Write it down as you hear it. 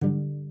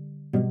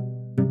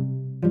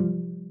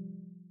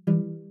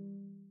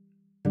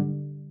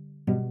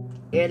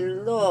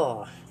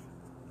Hello,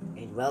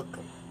 and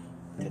welcome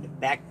to the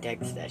Back Deck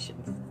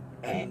Sessions.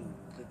 And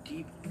the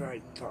deep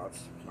fried thoughts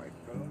of my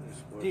phone is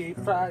what. Deep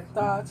fried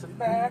thoughts and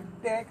back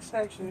deck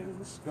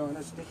sections.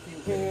 Gonna stick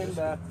you in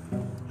the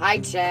Hi,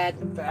 Chad.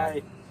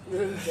 thigh.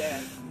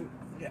 Chad.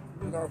 Yeah,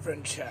 with our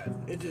friend Chad.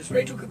 It is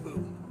Rachel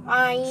Kaboom.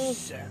 Hi.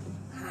 Chad.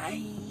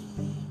 Hi.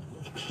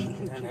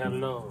 And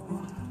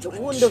hello. It's a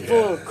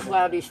wonderful,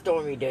 cloudy,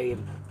 stormy day.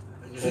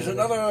 This is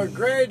another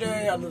gray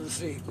day under the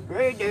sea.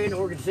 Great day in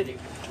Oregon City.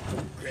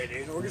 Gray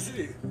day in Oregon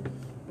City.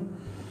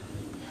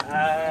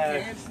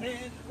 Uh,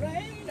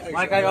 Rain.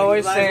 like I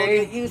always Might as well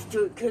say, get used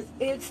to it, because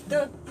it's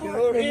the You're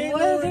Portland in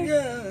weather.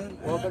 Oregon.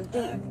 Welcome to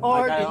like I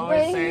Oregon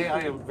always say, rain.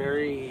 I am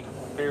very,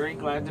 very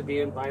glad to be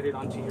invited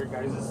onto your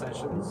guys'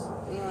 sessions.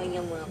 Oh,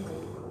 you're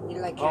welcome. You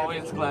like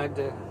Always having me. glad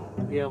to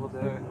be able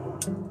to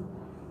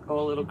go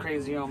a little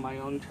crazy on my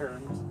own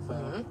terms.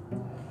 So.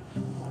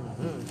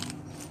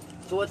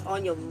 So what's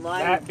on your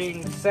mind? That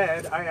being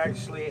said, I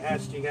actually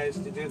asked you guys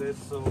to do this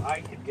so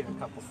I could get a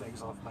couple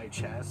things off my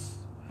chest.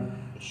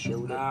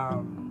 Shoot it.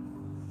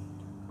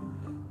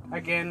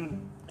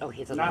 Again, Oh,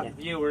 here's a not letter.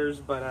 viewers,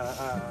 but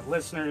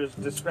listeners'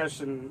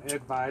 discretion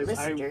advised.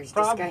 Listeners' I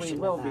probably discretion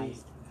will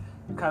advised.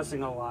 be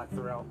cussing a lot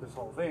throughout this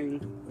whole thing.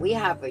 We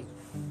have a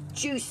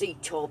juicy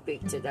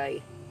topic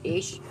today,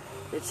 ish,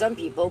 that some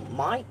people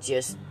might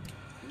just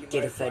You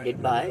get might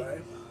offended find by. it in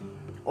life,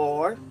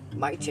 or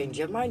might change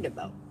your mind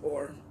about.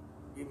 or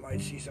you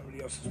might see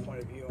somebody else's point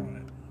of view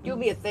on Do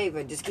me a favor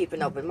and just keep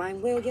an open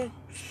mind, will you? it.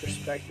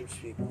 Perspectives,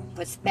 people.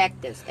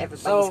 Perspectives.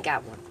 Everybody's So-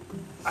 got one.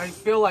 I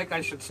feel like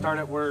I should start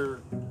at where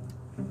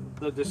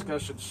the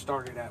discussion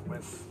started at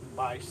with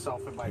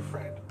myself and my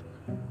friend.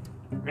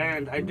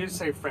 And I did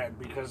say friend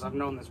because I've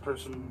known this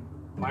person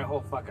my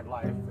whole fucking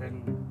life.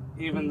 And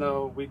even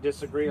though we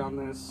disagree on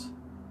this,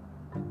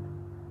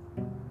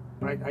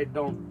 I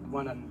don't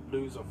want to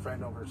lose a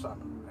friend over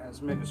something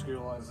as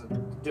minuscule as a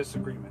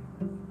disagreement.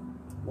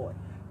 Boy.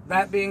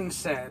 That being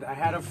said, I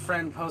had a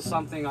friend post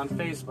something on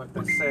Facebook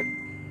that said,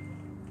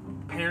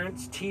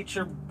 parents teach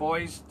your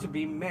boys to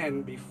be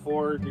men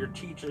before your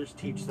teachers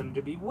teach them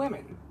to be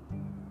women.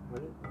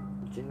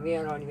 To me,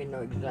 I don't even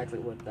know exactly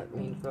what that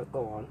means, but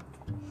go on.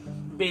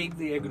 Being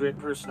the ignorant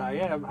person I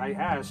am, I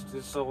asked,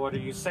 so what do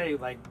you say?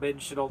 Like, men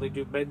should only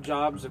do men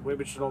jobs and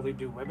women should only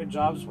do women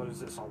jobs? What is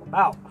this all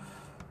about?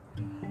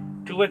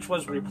 To which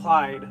was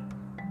replied,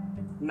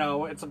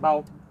 no, it's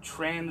about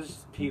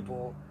trans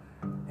people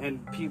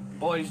and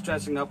boys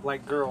dressing up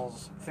like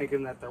girls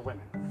thinking that they're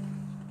women.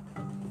 I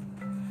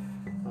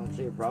don't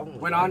see a problem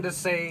with Went that. on to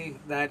say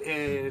that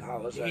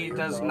How is that he your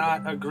does problem?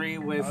 not agree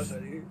How's with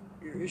that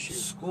your issue?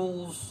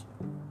 schools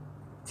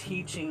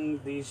teaching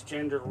these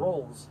gender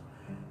roles.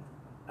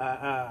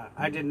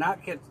 I did not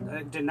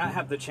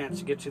have the chance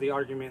to get to the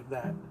argument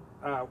that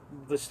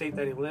the state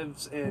that he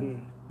lives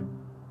in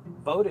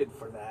voted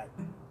for that.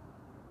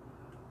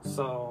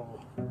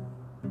 So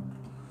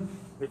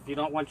if you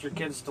don't want your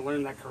kids to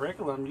learn that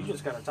curriculum, you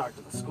just got to talk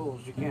to the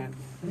schools. You can't.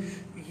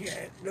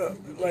 Yeah, no,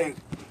 like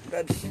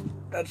that's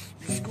the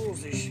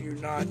school's issue,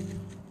 not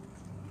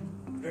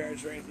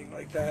parents or anything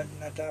like that.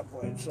 And at that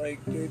point, it's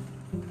like, dude,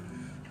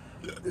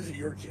 this is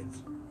your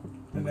kids.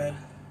 And then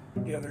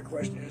the other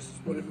question is,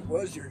 what if it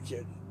was your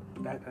kid?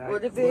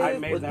 What if I it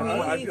made was that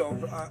me?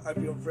 point. I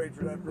feel afraid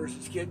for that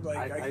person's kid. Like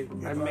I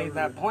if made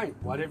that point.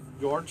 What if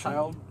your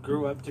child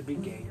grew up to be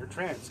gay or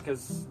trans?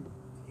 Because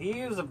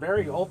he is a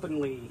very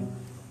openly,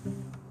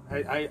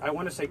 I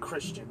want to say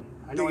Christian.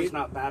 I know he's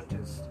not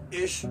Baptist.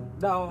 ish.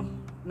 No,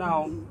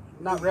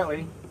 not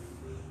really.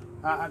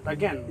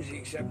 Again, Is he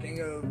accepting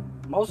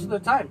of? most of the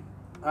time.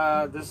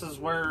 This is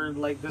where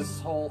like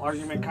this whole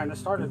argument kind of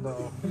started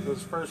though. It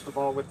was first of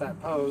all with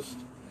that post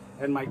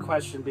and my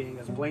question being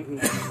as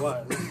blatant as it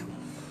was.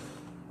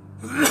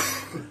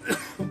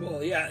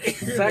 Well, yeah.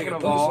 If you're Second making a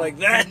of post all- like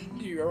that,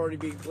 you're already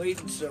being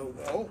blatant. So,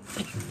 well,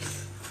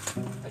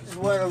 I just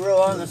want to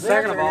roll on the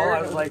Second of all,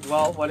 I was like,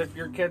 well, what if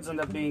your kids end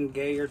up being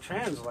gay or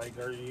trans? Like,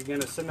 are you going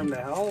to send them to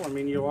hell? I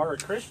mean, you are a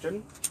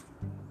Christian.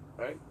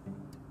 right?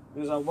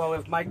 He's like, well,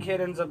 if my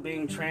kid ends up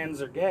being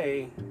trans or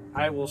gay,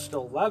 I will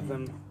still love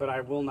them, but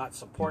I will not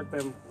support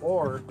them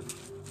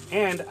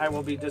and I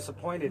will be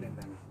disappointed in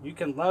them. You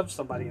can love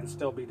somebody and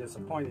still be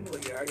disappointed.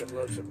 Well, yeah, I can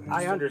love somebody.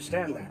 I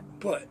understand that.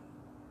 But,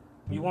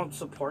 You won't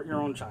support your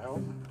own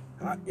child.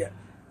 yeah.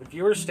 If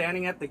you were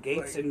standing at the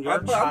gates and your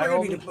I'm not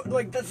child... gonna be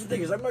like, that's the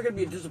thing is, I'm not going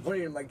to be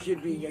disappointed in my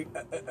kid being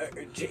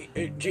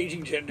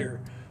changing gender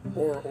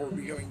or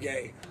becoming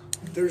gay.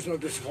 There's no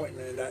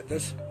disappointment in that.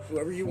 That's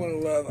whoever you want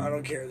to love. I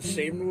don't care. The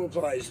same rule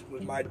applies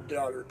with my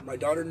daughter. My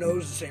daughter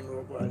knows the same rule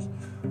applies.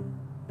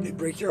 They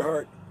break your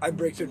heart. I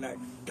break their neck.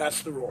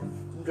 That's the rule.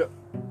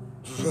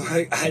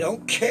 Like, I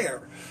don't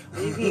care.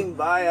 You can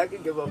buy. I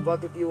can give a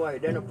fuck if you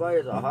identify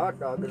as a hot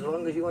dog, as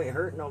long as you ain't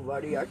hurt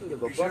nobody. I can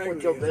give a fuck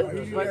with your Exactly. As long as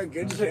business. you But got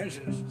good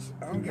intentions.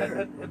 I don't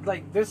care.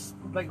 Like this,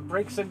 like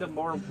breaks into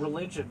more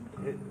religion.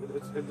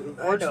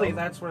 Unfortunately, know.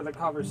 that's where the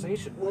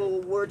conversation.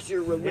 well, what's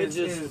your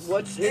religious? is-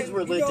 What's his And, you know,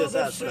 religious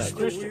that's just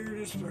aspect? the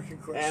weirdest fucking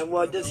question. And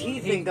what does he He-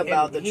 think and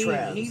about the he,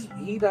 trans?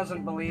 He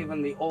doesn't believe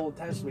in the Old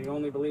Testament. He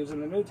only believes in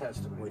the New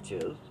Testament. Which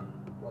is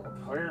Well,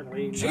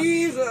 apparently,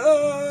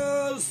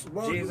 Jesus!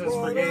 Jesus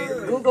forgave.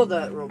 Google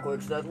that real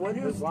quick, Seth. What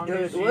is? As long dude,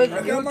 as you- what-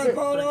 I got my Forgive-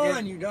 phone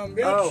on, you dumb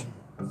bitch. Oh,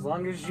 as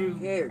long as you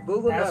here,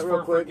 Google ask that real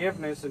for quick.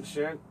 forgiveness and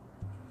shit.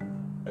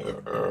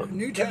 The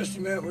New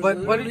Testament was But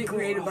what literally did you-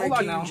 created by hold on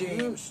King now.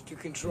 James to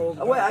control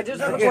the Oh, wait, I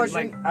just have a Again,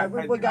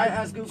 question. What guy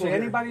asked Google To here?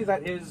 anybody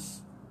that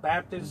is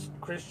Baptist,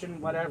 Christian,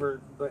 whatever,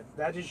 but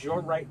that is your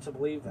right to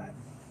believe that.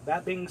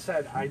 That being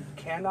said, I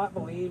cannot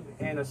believe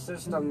in a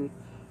system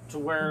to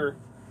where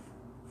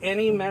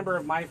any member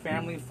of my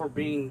family for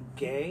being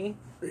gay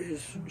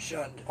is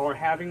shunned. or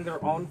having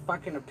their own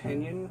fucking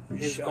opinion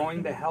is Shut.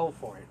 going to hell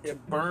for it. To Yep.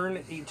 burn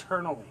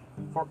eternally,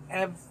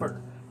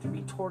 forever, to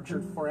be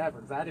tortured forever.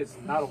 That is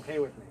not okay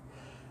with me.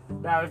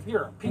 Now, if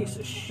you're a piece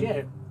of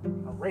shit, a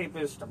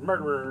rapist, a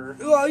murderer,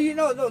 Well, you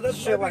know, no, that's my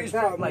shit like biggest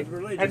that, problem like, with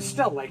religion. and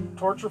still, like,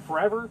 torture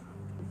forever,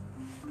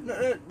 No,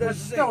 that's that's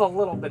the still a thing.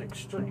 little bit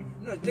extreme.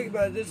 No, think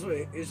about it this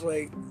way. It's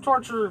like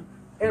Torture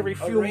every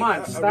few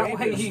months. That way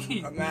rapist,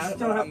 you a mass-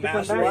 still have a to come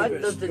mass back. What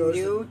rapist does the goes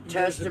to- New goes to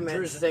Testament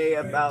prison, say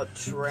right? about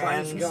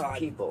Finds trans God.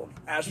 people?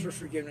 Ask for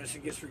forgiveness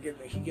and gets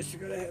forgiveness. He gets to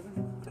go to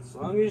heaven. As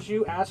long as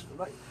you ask,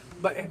 like,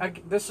 but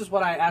this is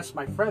what I asked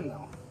my friend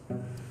though.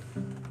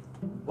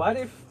 What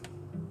if?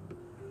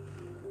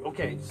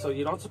 Okay, so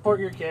you don't support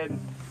your kid,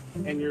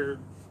 and you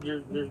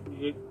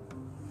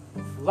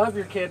love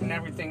your kid and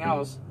everything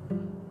else,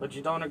 but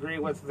you don't agree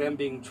with them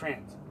being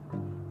trans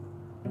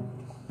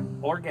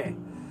or gay.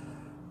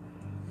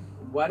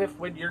 What if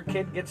when your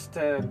kid gets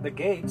to the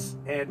gates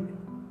and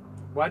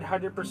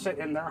 100%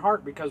 in their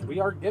heart, because we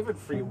are given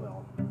free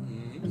will,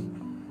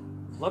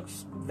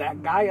 looks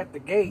that guy at the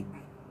gate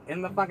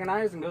in the fucking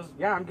eyes and goes,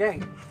 yeah, I'm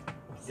gay.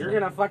 You're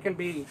gonna fucking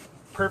be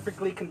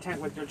perfectly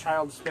content with your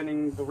child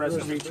spending the rest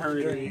of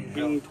eternity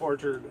being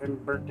tortured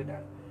and burnt to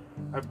death.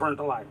 Burnt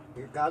alive.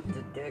 You're God's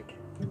a dick.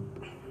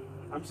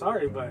 I'm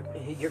sorry, but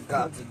You're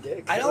God's a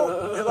dick. I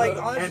don't like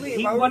honestly.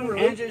 And he If I were wouldn't-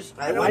 religious,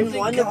 I I don't wouldn't think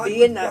wanna God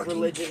be in that fucking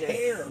religion if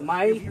care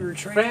my if you were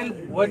trans,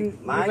 friend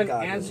wouldn't my even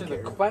God answer the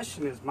wouldn't care.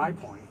 question is my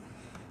point.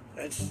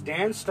 That's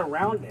Danced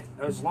around it.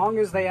 As long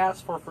as they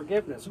ask for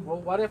forgiveness. Well,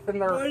 what if in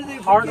their Why are they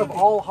heart of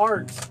forgiving? all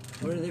hearts,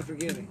 what are they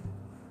forgiving?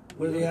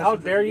 What are they how asking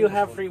for dare you forgiveness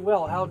have for? free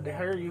will? How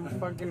dare you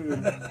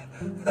fucking...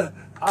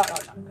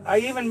 I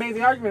even made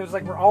the argument, it's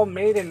like we're all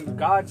made in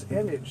God's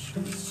image.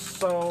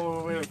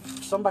 So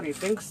if somebody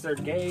thinks they're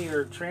gay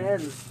or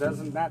trans,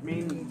 doesn't that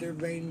mean, They're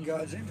made in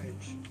God's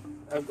image.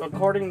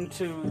 according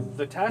to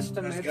the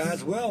Testament, That's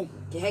God's will.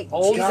 Hey,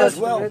 Old Jesus,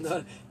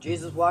 Testament.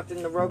 Jesus walked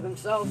in the robe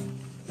himself.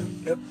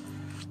 Yep.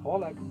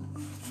 hold on.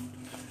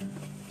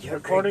 Your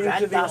According to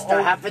the great-grandmaster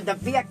old- happened to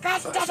be a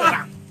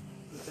customer.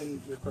 It's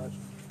in your crotch.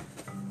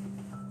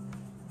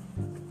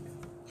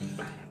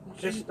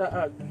 Just,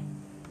 My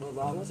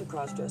mom was a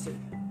cross-dresser.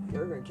 They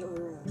were gonna kill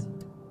her ass,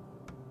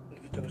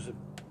 That was a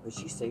but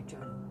she saved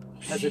her.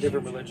 that's a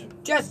different religion.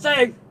 Just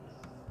saying.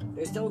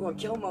 They're still gonna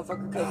kill a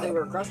motherfucker because they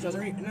were a cross-dresser.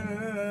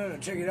 No.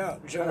 Check it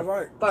out. Joan of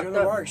Arc. Fuck Joan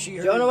that. of Arc. She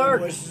heard Joan of the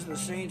Arc. voices of the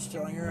saints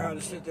telling her how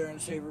to sit there and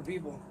save her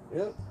people.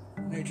 Yep.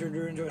 And they turned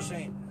her into a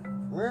saint.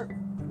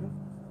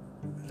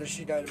 Then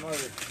she died a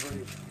martyr.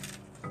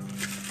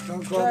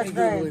 Don't call me Just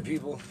saying. googly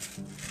people.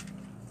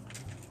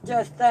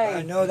 Just I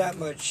saying. know that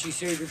much. She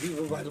saved her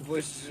people by the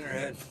voices in her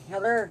head.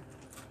 Hello.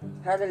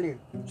 Hallelujah.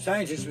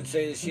 Scientists would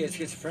say that she had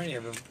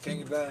schizophrenia, but the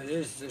thing about it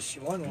is that she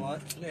won a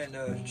lot,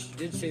 and she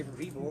did save her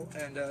people,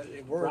 and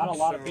it worked. Not a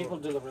lot of so people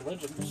do the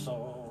religion,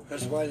 so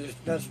That's why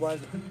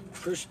the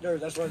Christian, or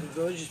that's why the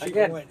religious people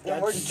Again, went.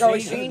 Well, we're That's so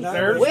Satan, seen not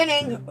there's- us.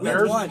 winning. We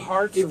there's won.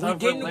 parts If we of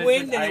didn't religion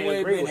win, then I it would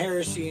have agree been with.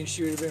 heresy, and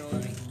she would have been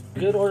living.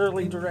 good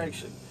orderly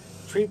direction.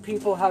 Treat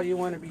people how you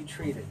want to be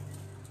treated.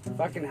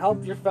 Fucking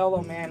help your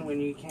fellow man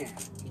when you can.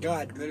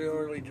 God, good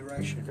orderly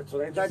direction. That's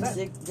what I just That's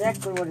said.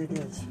 exactly what it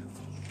is.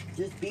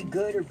 Just be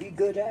good or be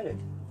good at it.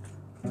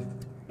 At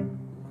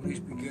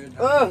least be good. not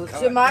Oh, be it's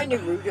caught. in my new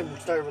room. We can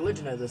start a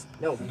religion out of this.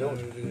 No, No, don't.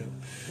 don't do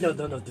that. No,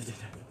 no, no, do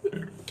that.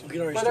 We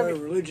can already But start I a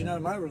mean- religion out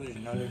of my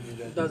religion. No, don't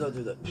do that. No, don't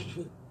do that.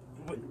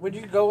 Would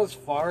you go as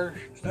far,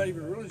 It's not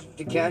even religion.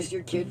 To cast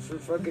your kid for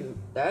fucking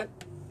that?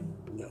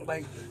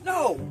 like,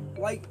 No,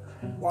 like,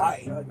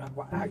 why?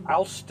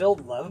 I'll still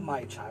love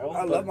my child.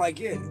 I but love my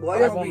kid.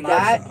 What I if will be not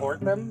that-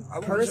 support them. I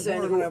won't person,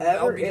 support them, I'll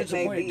whoever be it may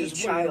disappointed. be,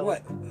 Disappointed child,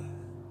 what?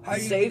 How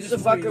you saves the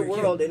disappointed fucking your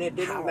kid? world, and it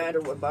didn't How?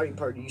 matter what body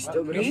part. You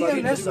still gonna Me fucking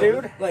and this do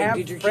dude it. Like, have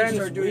did your kids friends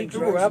start doing we drugs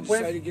grew up and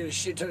decide with. to get a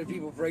shit ton of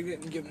people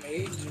pregnant and give them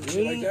AIDS and Me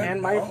shit like that?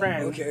 and my Oh,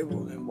 friend Okay,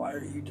 well then why are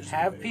you disappointed?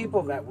 Have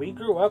people that we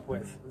grew up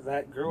with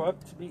that grew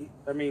up to be,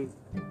 I mean,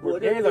 were What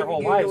if gay their they whole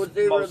became lives, the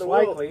savior of most the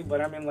world? likely,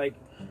 but I mean, like,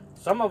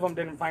 some of them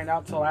didn't find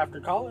out till after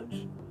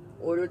college.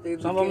 What if they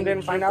Some of them became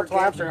didn't find cure out for till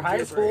after cancer, high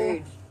cure for school.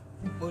 AIDS?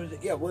 What is it?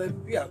 Yeah, well,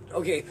 yeah,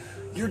 okay.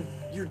 Your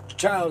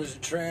child is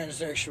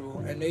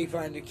transsexual, and they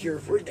find a cure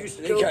for Would you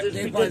still just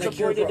they be find a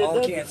cure disappointed for in all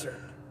them? cancer.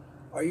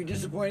 Are you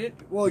disappointed?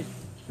 Well,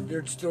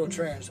 they're still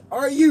trans.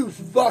 Are you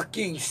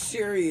fucking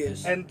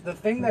serious? And the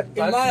thing that In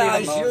bugs my me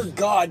eyes, the your most,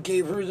 God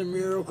gave her the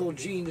miracle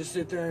gene to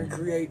sit there and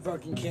create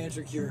fucking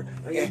cancer cure.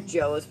 Are you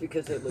jealous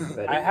because they look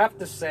better? I have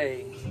to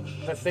say,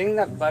 the thing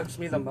that bugs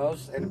me the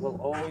most, and will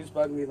always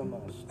bug me the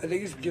most, I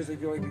think it's because they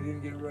feel like they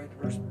didn't get it right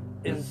the first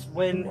is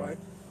when, What?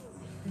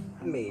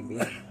 Maybe.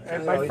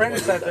 and I my always friend wondered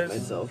said that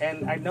this, myself.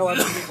 and I know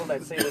other people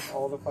that say this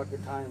all the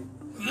fucking time.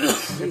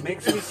 It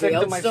makes me sick to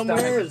Failed my somewhere?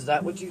 stomach. Is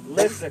that what you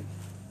Listen,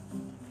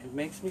 it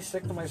makes me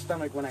sick to my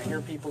stomach when I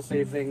hear people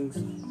say things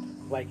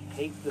like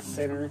hate the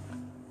sinner,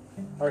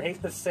 or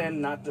hate the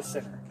sin, not the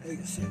sinner. I think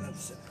it's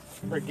that's it.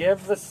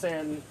 Forgive the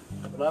sin,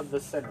 love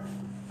the sinner.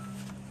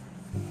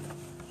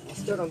 I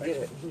still don't get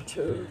it.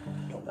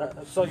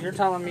 So you're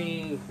telling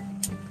me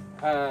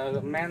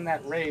the man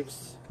that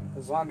rapes,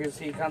 as long as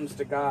he comes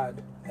to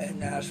God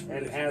And ask for,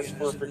 and asks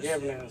for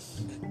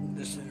forgiveness,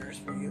 The sinner is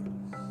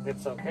forgiven.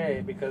 it's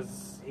okay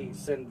because he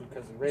sinned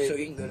because he raped. So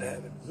he can go to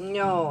heaven.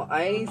 No,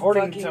 I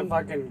According to fucking...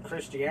 fucking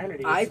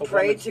Christianity, I it's the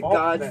pray woman's to fault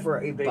God that for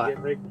a they bu-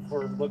 get raped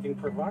for looking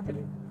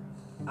provocative.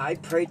 I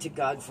prayed to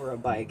God for a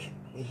bike,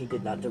 and He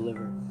did not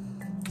deliver.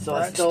 So I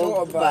Brad stole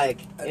stole a the bike,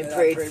 bike and and then I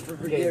prayed prayed for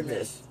for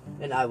forgiveness,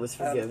 and I was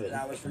forgiven. And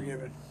I was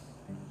forgiven.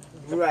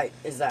 Right?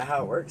 Is that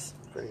how it works?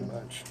 Pretty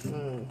much.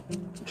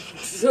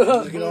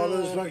 Look at all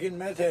those fucking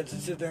meth heads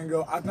that sit there and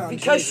go, I found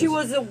Because she Jesus.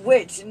 was a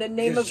witch, in the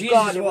name Because of Jesus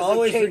God, it will was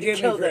always okay to forgive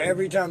me kill for them.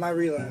 every time I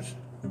relapse.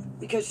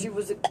 Because she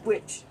was a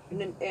witch,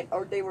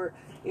 or they were,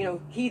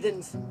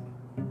 heathens.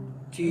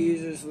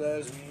 Jesus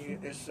loves me,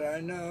 yes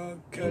I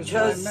know, because my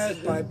Because-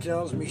 meth pipe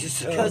tells me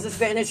so. Because the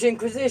Spanish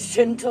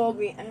Inquisition told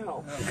me,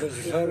 ow. Because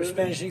the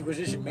Spanish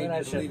Inquisition made me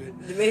That shit. believe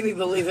it. They made me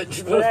believe it.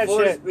 That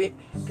Forced shit. me.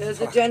 Because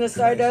the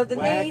genocide of the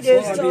Wax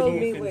natives on told the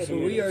me. infants. Wait,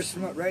 So we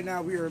are right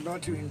now. We are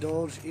about to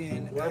indulge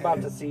in We're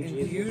about to see Jesus.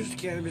 infused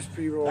cannabis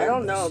pre-roll. I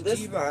don't know, this-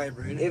 sativa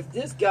hybrid. if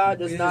this God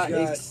does It not has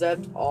got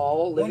accept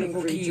all living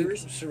wonderful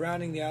creatures, keep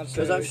surrounding the outside.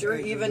 because I'm sure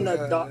even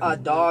a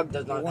dog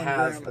does not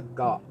have a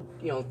God.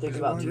 Think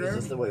about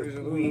Jesus the way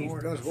we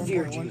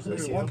fear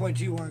Jesus.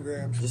 1.21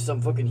 grams. Just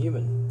some fucking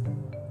human.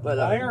 But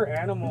Why are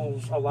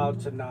animals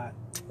allowed to not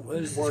What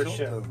is this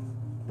worship? called,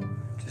 though?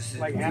 Just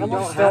Like you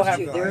animals don't still have have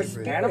to. They're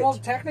spirits. animals.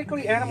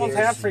 Technically, animals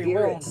They're have free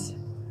will. spirits.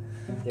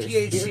 They're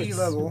THC spirits.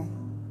 level.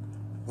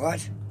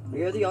 What?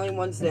 We're the only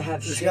ones that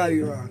have This gotta be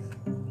shame. wrong.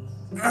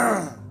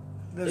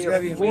 There's They gotta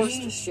are be a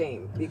forced to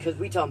shame because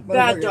we tell them,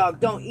 bad Motherfucker. dog,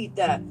 don't eat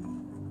that.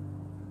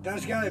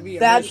 That's gotta be a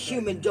Bad mistake.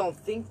 human, don't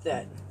think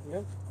that.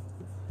 Yep.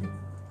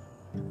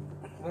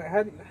 Like,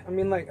 how do you- I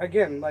mean, like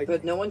again, like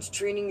But no one's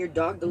training your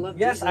dog to love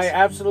yes, Jesus. I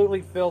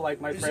absolutely feel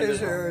like my It friend says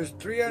is wrong. there's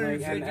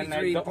Like, and I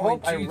 353.23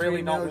 hope I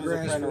really don't lose a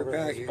milligrams friend per over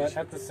this, package. but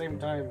at the same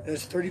time,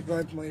 That's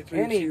 35.32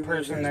 any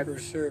person that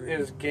milligrams per serving.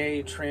 is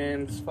gay,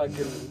 trans, fucking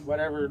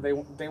whatever, they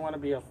want to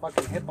be a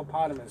fucking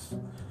hippopotamus.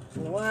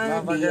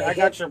 Wanna be Motherfucker, a I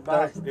got your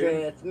back, dude.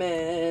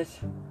 Christmas.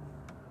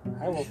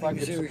 I will fucking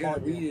You say we gotta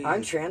support you. beat it.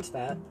 I'm trans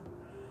fat.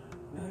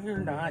 No, you're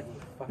not, you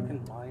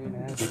fucking lying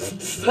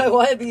ass. I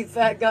want to be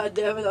fat,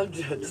 goddammit. I'm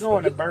You're just.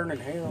 going to burn in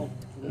hell.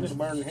 You're just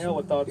burn in hell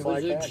with thoughts It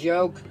was like a that.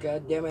 joke,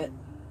 goddammit.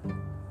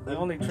 The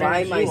only By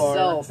trans you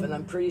myself, and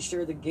I'm pretty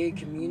sure the gay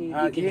community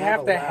are. can You have have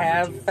a to laugh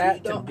have at you. fat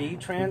You to don't- be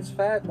trans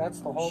fat. That's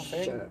the whole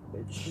thing. Shut up,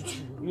 bitch.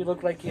 You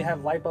look like you have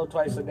lipo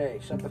twice a day.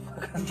 Shut the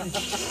fuck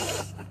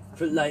up.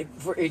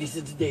 For 80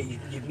 cents a day, you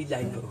can give me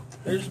lipo.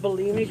 There's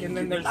bulimic, and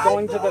then there's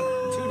going to the two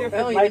I different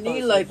don't even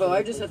need lipos. lipo.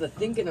 I just have to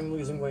think and I'm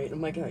losing weight.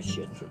 I'm like, oh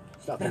shit.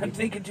 Stop I'm thinking.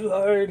 thinking too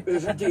hard.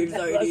 There's a dude's I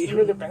already- lost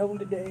another pound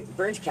today.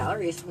 Burns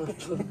calories. Shut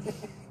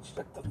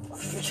the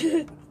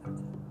fuck up.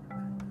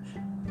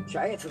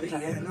 Try it Yeah,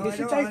 sometime. no, You I should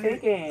don't, try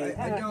thinking.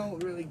 I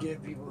don't really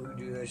get people who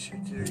do that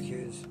shit to their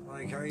kids.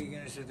 Like, how are you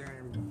gonna sit there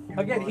and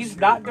Again, bust he's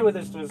your- not doing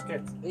this to his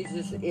kids. He's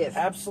just if.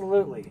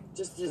 Absolutely.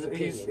 Just his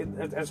He's,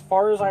 opinion. as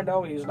far as I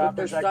know, he's But not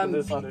there's projecting some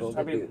this on people his.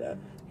 that I mean, do that.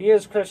 he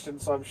is Christian,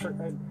 so I'm sure.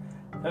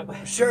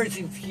 I'm sure it's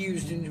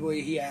infused in the way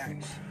he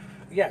acts.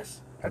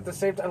 Yes. At the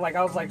same time, like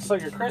I was like, so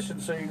you're Christian,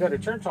 so you go to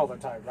church all the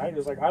time, right? He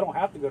was like, I don't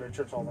have to go to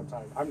church all the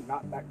time. I'm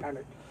not that kind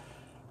of.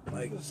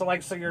 Like, So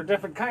you're a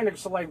different kind of.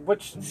 So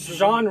which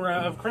genre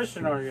of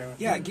Christian are you?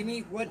 yeah, give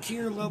me what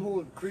tier level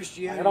of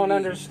Christianity. I don't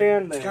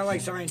understand It's this. kind of like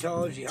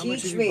Scientology. How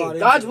much Teach have me. you bought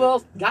God's into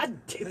will. God,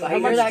 if How I hear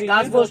much that do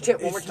God's you will know? shit it?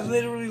 one more It's time.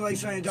 literally like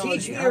Scientology.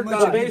 Teach me How your much God.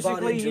 So have you bought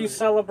basically, into you it?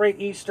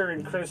 celebrate Easter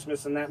and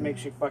Christmas, and that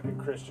makes you fucking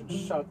Christian.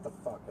 Shut the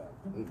fuck up.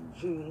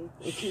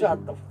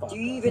 Shut the fuck Do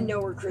you up. even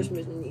know where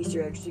Christmas and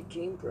Easter actually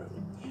came from?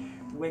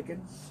 Wicked.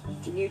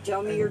 Can you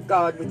tell me your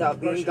God without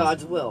being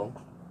God's will?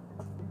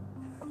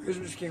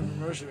 Christmas came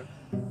from Russia.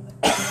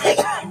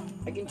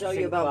 I can tell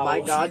you St. about my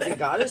Claus. gods and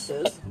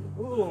goddesses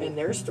Ooh, and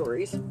their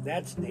stories.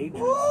 that's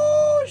dangerous.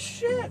 Oh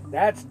shit!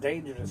 That's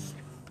dangerous.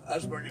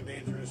 That's fucking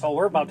dangerous. Oh,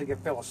 we're about to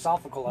get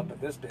philosophical up in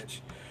this bitch.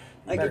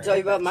 I can tell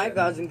you about my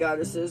gods and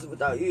goddesses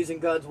without using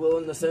God's will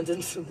in the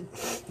sentence.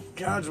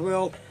 God's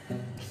will.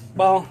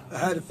 Well, I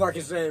had to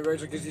fucking say it,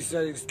 Rachel, because you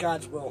said it's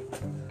God's will.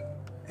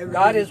 Everything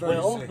God you is fucking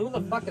Will. say. Who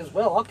the fuck is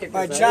Will? I'll kick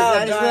My his child-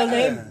 ass. Is that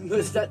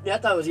his real name? I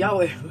thought it was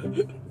Yahweh.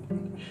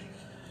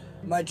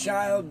 My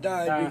child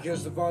died Nah.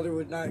 because the father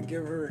would not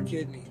give her a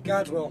kidney.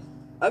 God's will.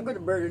 I'm gonna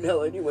burn in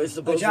hell anyway, My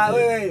supposedly. child,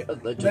 wait.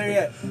 Allegedly. Better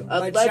yet,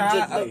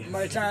 Allegedly.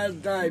 my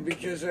child died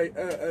because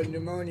of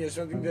pneumonia,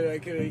 something that I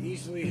could have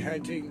easily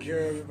had taken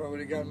care of if I would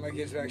have gotten my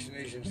kids'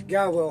 vaccinations.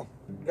 God will.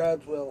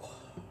 God's will.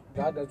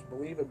 God doesn't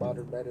believe in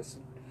modern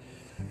medicine.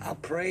 I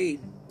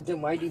prayed.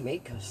 Then why did he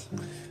make us?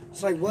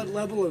 It's like, what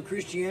level of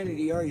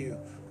Christianity are you?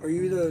 Are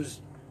you those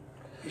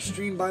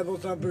extreme Bible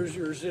thumpers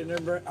who are sitting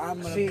there,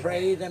 I'm going See- to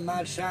pray that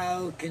my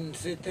child can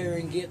sit there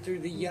and get through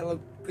the yellow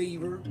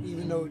fever,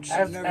 even though it's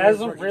As never a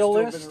fucking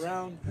realist- still been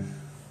around?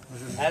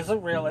 As a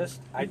realist,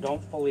 I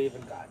don't believe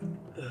in God.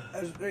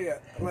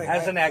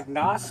 As an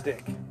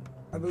agnostic,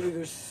 I believe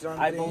there's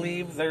something. I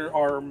believe there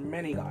are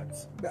many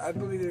gods. I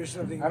believe there's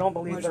something. I don't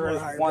believe much there more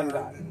is higher one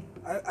power God. than-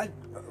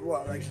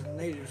 well, like the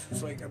natives,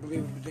 it's like I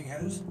believe everything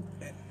has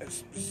a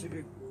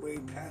specific way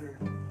pattern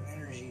and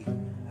energy.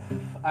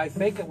 I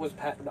think it was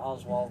Patton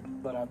Oswalt,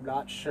 but I'm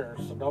not sure,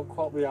 so don't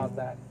quote me on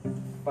that.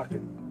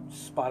 Fucking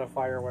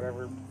Spotify or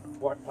whatever,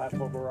 what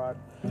platform we're on.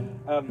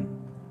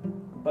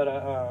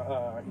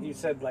 But he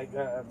said like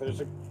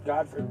there's a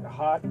God for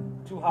hot,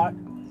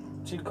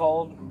 too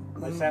cold.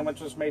 My sandwich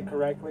was made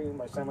correctly.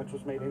 My sandwich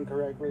was made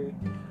incorrectly.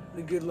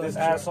 The good luck. This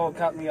asshole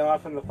cut me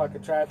off in the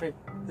fucking traffic.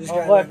 This Oh guy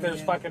look, let me there's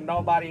in. fucking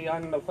nobody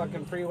on the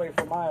fucking freeway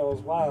for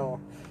miles. Wow,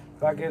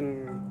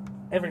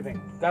 fucking everything.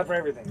 God for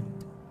everything.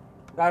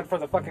 God for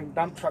the fucking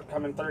dump truck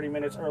coming 30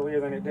 minutes earlier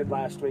than it did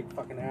last week.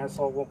 Fucking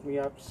asshole woke me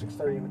up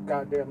 6:30 in the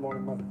goddamn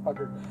morning,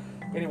 motherfucker.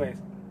 Anyways,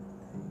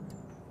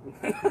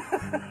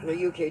 Are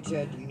you okay,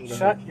 Chad? Do you need a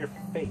shut your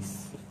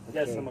face.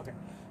 Yes, Okay. I'm okay.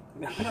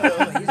 No,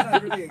 he's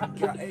not really a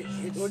guy.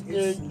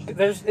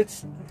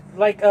 It's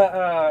like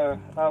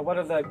what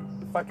do the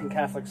fucking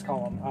Catholics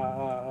call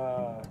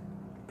them?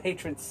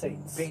 Patron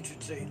saints.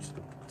 patron saints.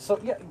 So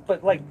yeah,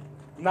 but like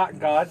not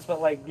gods, but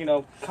like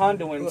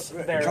conduits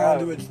thereof.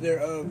 Conduits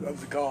thereof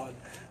of the God,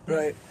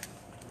 right?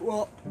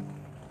 Well,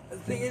 the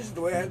thing is,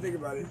 the way I think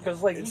about it,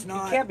 Because like it's you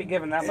not. can't be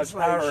given that it's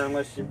much power like-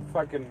 unless you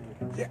fucking.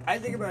 Yeah, I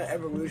think about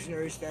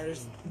evolutionary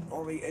status.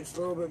 Only it's a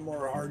little bit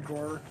more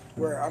hardcore.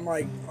 Where I'm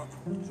like,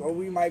 so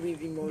we might be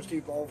the most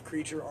evolved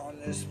creature on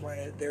this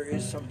planet. There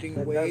is something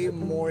That way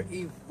doesn't- more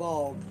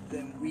evolved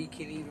than we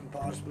can even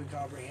possibly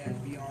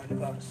comprehend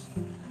beyond us.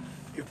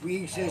 If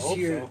we exist hope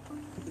here,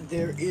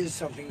 there is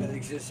something that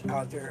exists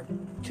out there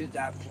to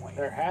that point.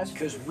 There has to.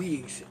 Because we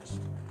exist.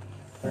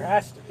 There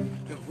has to be.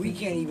 If we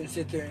can't even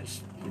sit there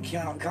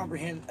and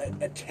comprehend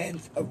a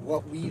tenth of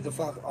what we the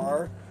fuck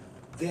are,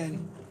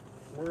 then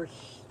We're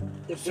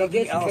the Something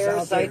biggest else out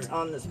parasites there.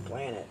 on this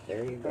planet.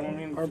 There you go. I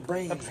mean, our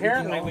brains.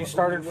 apparently can we all-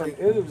 started from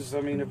like, ooze.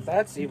 I mean, if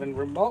that's even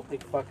remotely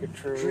fucking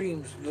true,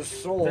 dreams, the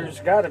soul. there's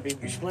got to be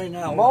Explain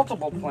that one.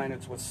 multiple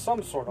planets with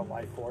some sort of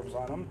life forms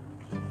on them.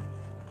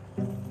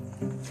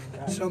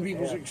 Some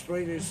people Yeah.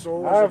 explain his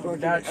soul I'm as a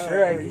fucking, not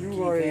sure I can you keep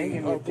are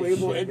hanging a with this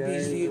playable shit,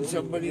 NPC in guys.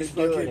 somebody's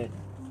You're doing fucking. it.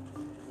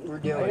 We're I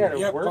doing gotta it.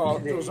 Yep, work Paul,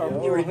 today, those are-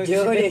 yo. You were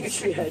doing it,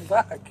 shit.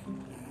 Fuck.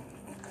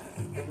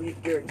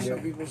 Some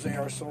people say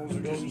our souls are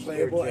Don't be just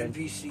scared, playable Jen.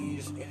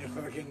 NPCs in a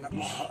fucking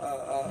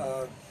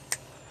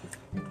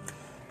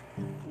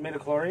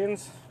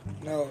Midichlorians?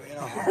 no, in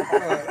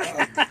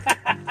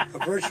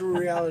a virtual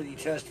reality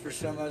test for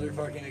some other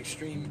fucking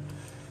extreme.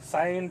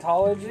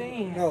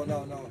 Scientology? No.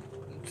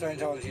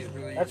 Scientology is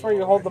really. That's where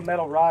you hold the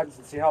metal rods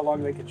and see how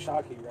long they can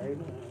shock you, right?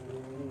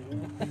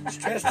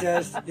 stress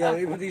test. Yeah,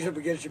 they put these up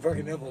against your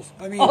fucking nipples.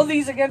 I mean, All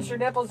these against your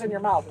nipples and your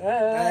mouth.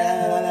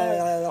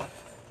 how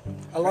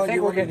long I do think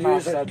you we're want me to getting do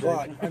off this at the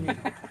plot? subject. I mean,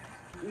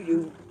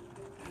 You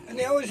and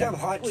they always have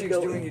hot We chicks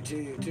don't- doing it to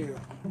you too.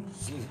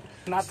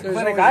 Not the There's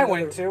clinic always I another-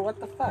 went to. What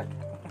the fuck?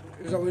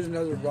 There's always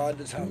another rod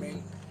that's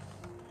humming.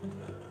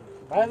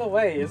 By the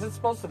way, is it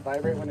supposed to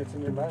vibrate when it's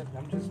in your butt?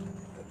 I'm just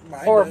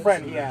Mine for a does.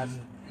 friend. He asked.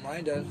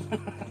 Mine does.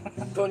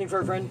 voting for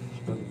a friend?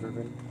 Voting for a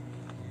friend.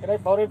 Can I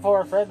vote it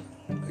for a friend?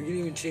 I can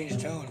even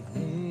change tone.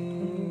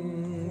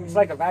 It's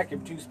like a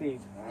vacuum, 2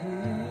 speeds.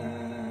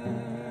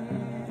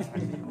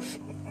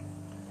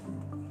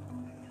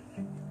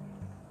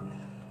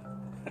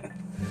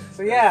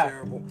 So yeah,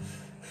 Terrible.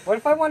 what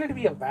if I wanted to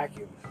be a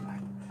vacuum?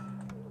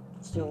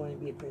 Still want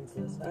to be a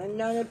princess. I'm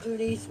not a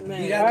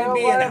policeman. You'd I have to don't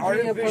be wanna an be a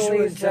artificial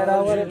police, and I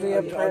wanna be a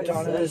intelligence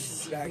autonomous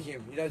princess.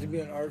 vacuum. You'd have to be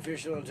an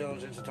artificial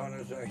intelligence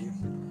autonomous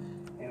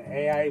vacuum. An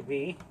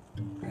AIV?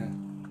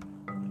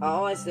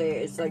 All I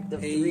say is like the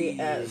three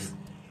Hey. F's.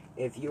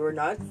 If you are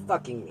not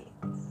fucking me,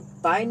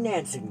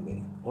 financing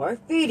me, or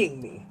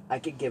feeding me, I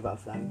could give a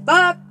flying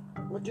fuck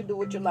what you do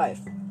with your life.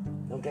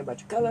 Don't care about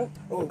your color.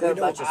 Oh, Don't care you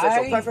know, about your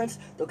sexual I preference.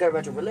 Don't care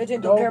about your religion.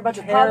 Don't care about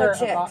your care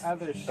politics. about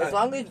other shit. As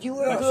long as you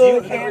are No, good you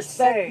and can't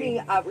respect say- me,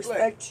 I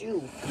respect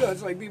you. Yeah,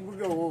 it's like people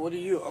go, well, what are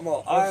you?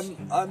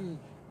 I'm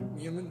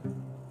human.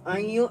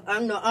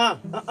 I'm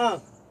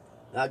the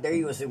How dare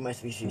you assume my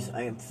species?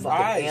 I am fucking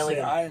I say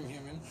alien. I am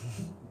human.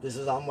 This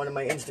is on one of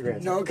my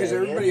Instagrams. No, because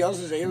Okay, everybody yeah? else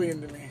is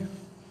alien to me.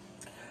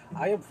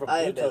 I am from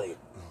I Pluto. belly.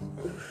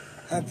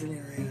 I'm from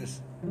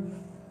Uranus.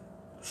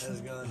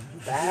 That's gone.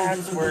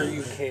 That's where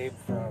you came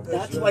from.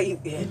 That's why you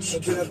itch.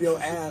 Looking up your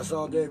ass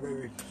all day,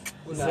 baby.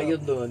 What's How up? you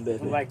doing,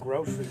 baby? Like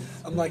groceries.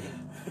 I'm like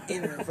an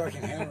inner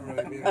fucking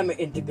hemorrhoid, baby. I'm an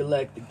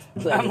intergalactic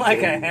I'm planetary. like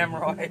a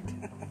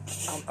hemorrhoid.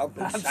 I'm up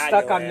I'm inside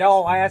stuck your on ass.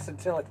 your ass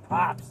until it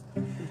pops.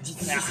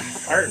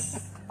 Hurt.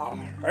 I'll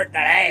hurt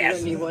that You ass.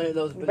 don't need one of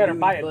those You better balloon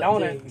buy a butt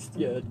donut. things.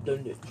 Yeah,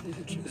 donut.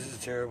 This is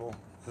terrible.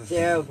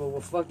 Terrible.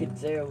 We're fucking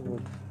terrible.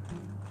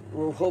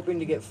 We're hoping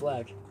to get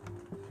flack.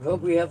 We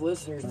hope we have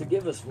listeners to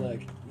give us flack.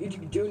 You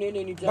can tune in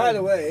anytime. By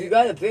the way- you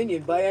got an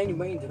opinion, by any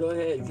means, go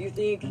ahead. If you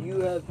think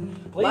you have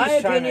Please my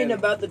chime opinion in.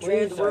 about the Please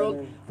trans chime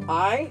world, in.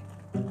 I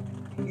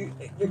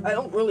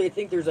don't really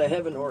think there's a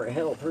heaven or a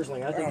hell.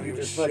 Personally, I think don't you're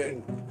give a just shit.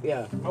 fucking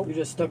you're Nope.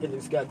 just stuck in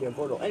this goddamn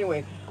portal.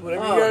 Anyway,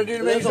 Whatever you gotta do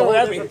to make that's a yourself whole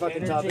happy. different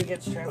fucking Energy topic.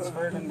 gets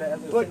transferred into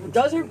other But things.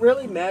 does it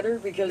really matter?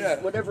 Because Yeah.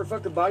 whatever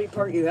fucking body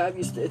part you have,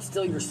 it's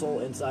still your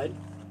soul inside.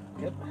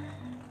 Yep.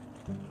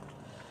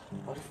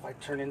 What if I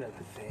turn into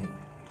the thing?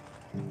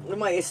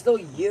 It's still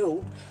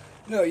you.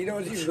 No, you know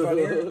what's even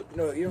funnier?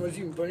 No, you know what's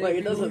even funnier? Like, it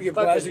People who doesn't get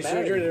fucking plastic matter.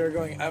 surgery, they're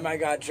going, oh my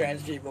god,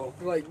 trans people.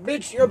 Like,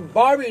 bitch, you're a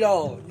Barbie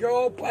doll. You're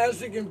all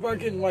plastic and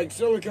fucking, like,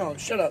 silicone.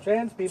 Shut up.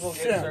 Trans people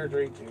get Yeah.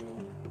 surgery too.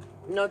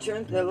 No,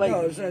 trans. Like,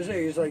 No, I was gonna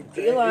say, it's like,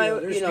 Eli,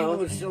 there's you know, people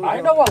with silicone.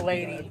 I know a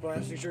lady.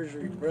 Plastic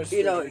surgery, breast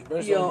You know, surgery,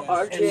 breast you know, implants.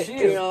 our And kid- she you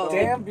is know,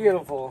 damn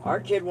beautiful. our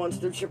kid wants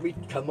to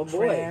become a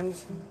boy.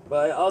 Trans.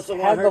 But I also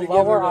Had want her the to give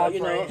her, lower a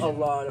operation.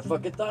 lot of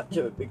fucking thought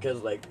to it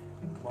because, like,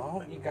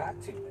 Well, you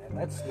got to, man.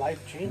 That's life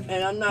changing.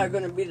 and I'm not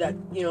gonna be that,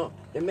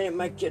 the minute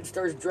my kid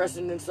starts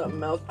dressing in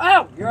something else,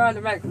 oh, you're on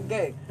the back,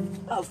 okay.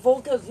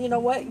 Full, cause you know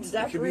what?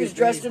 Zachary's a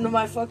dressed babe. into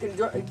my fucking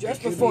dress It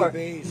could be before. a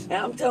base. And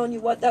I'm telling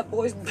you what, that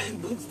boy's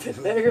boobs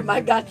fit better than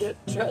my goddamn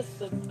dress.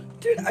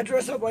 Dude, I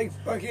dress up like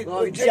fucking. Well,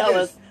 I'm wait, check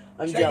jealous. this.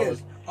 I'm Check jealous.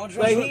 this. I'll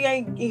dress But up. he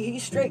ain't,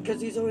 he's straight because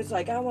he's always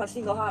like, I want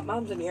single hot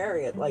moms in the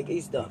area. Like,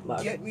 he's dumb.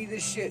 Like, Get me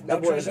this shit. That I'll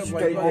boy dress is a up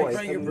straight like boy.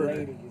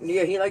 Frankenberg.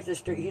 yeah, he likes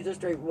he's a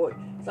straight boy.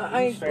 So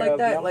I ain't Straight like up,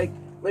 that. yep. Like,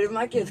 but if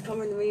my kid's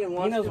coming to me and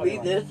wants knows to what be he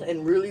this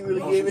and really, really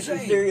Well, gave I'm it some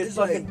saying, serious it's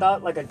fucking like-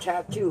 thought, like a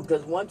tattoo,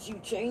 because once you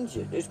change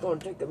it, it's going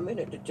to take a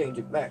minute to change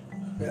it back.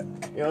 Yeah.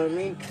 You know what I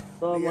mean?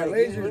 So I'm Yeah, like,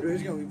 lasers, but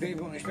it's gonna be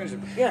painful and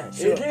expensive. yeah,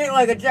 So- it ain't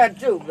like a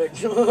tattoo, but like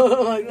this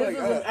Like,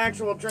 is an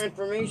actual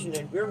transformation.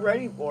 If you're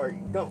ready for it,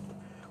 you don't.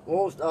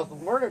 Well,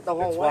 support it the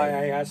whole That's why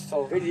I way. asked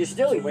till, Because you're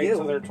still to wait you.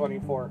 till they're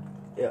 24.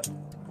 Yeah.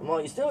 Well,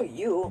 you're still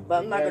you,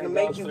 but I'm not Yeah, gonna it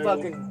make goes you through-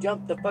 fucking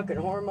jump the fucking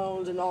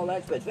hormones and all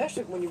that, but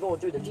especially when you're going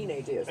through the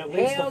teenage years. At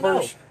least Hell the no.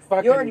 first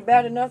fucking You're already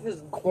bad enough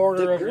as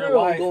quarter the of your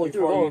girl life going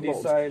through before you hormones.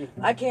 decide.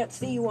 I can't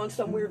see you on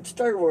some weird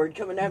steroid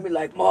coming at me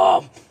like,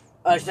 Mom,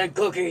 I said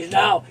cookies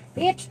now,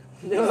 bitch.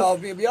 I'll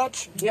be a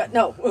biatch. Yeah,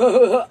 no.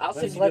 I'll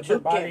send Let's you let to your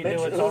boot camp, body do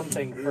bitch. its own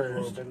thing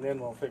first, and then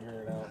we'll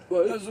figure it out.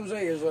 What? That's what I'm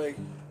saying. Is like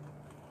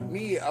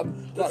me.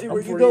 I'm Let's see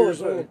where you 40 go years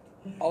with old.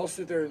 I'll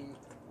sit there and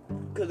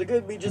Because it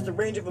could be just a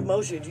range of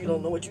emotions. You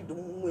don't know what you're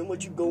doing,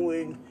 what you're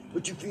going,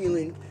 what you're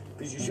feeling.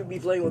 Because you should be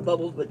playing with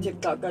bubbles, but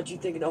TikTok got you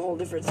thinking a whole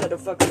different set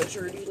of fucking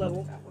maturity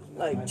level.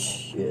 Like,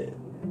 shit.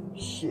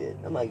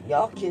 I'm like,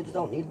 y'all kids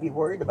don't need to be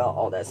worried about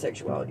all that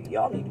sexuality.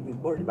 Y'all need to be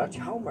worried about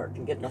your homework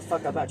and getting the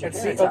fuck up out your And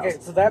see, parents' okay,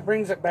 house. so that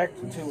brings it back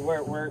to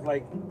where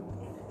like,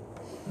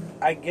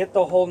 I get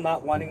the whole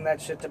not wanting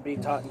that shit to be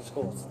taught in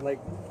schools. Like,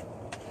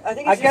 I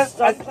think I it's guess- just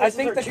some I places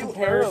think are the too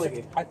comparison-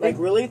 early. I think- Like,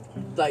 really?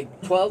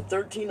 Like 12,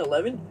 13,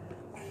 11?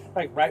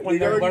 right when You're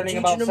they're already learning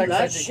about teaching sex them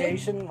that shit?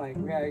 education, like,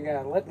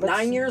 yeah. Let's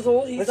 9 years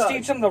old? He's Let's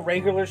teach them the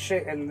regular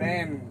shit and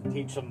then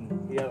teach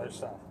them the other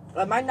stuff.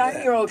 my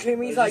 9-year-old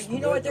came, he's like, you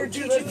know what they're Let's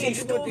teaching me in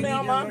teach them what school they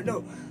now, need to Mom? learn.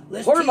 No,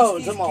 let's Hormones,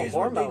 teach these come on, kids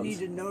what hormones. they need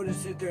to know to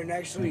sit there and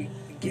actually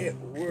get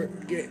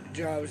work, get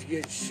jobs,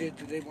 get shit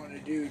that they want to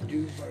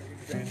do fucking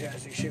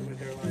fantastic shit with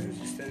their lives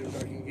instead of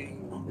fucking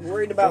getting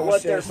Worried about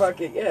what they're processed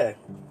fucking, yeah.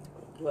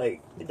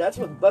 Like, that's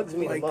what bugs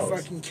me like the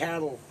most. fucking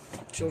cattle.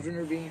 Children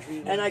are being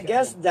treated. And I like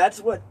guess cattle.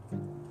 that's what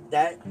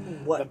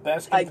The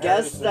best I guess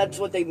comparison. that's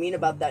what they mean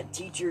about that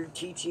teacher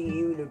teaching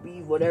you to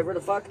be whatever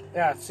the fuck.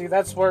 Yeah, see,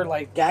 that's where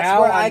like That's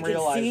now where I'm I can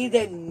realizing. see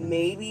that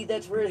maybe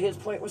that's where his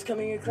point was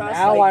coming across.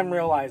 Now like, I'm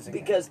realizing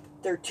because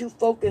they're too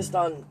focused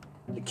on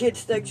the kid's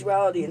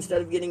sexuality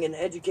instead of getting an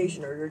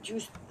education, or they're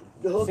too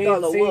hooked See,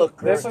 on the look.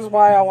 this or, is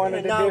why I wanted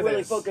and to not do really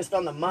this. focused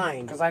on the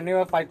mind. Because I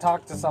knew if I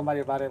talked to somebody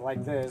about it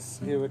like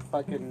this, it would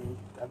fucking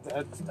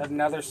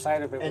another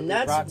side of it would And be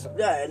brought that's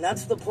to. and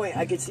that's the point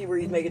I could see where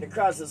he's making it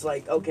across. It's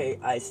like, okay,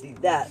 I see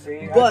that,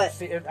 See, but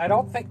I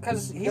don't think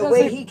because he the doesn't.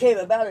 way he came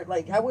about it,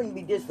 like, I wouldn't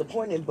be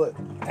disappointed, but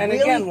And really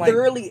again, like,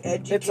 thoroughly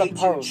it's a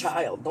educate your post.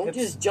 child. Don't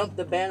It's- just jump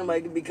the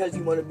bandwagon because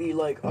you want to be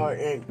like,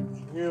 and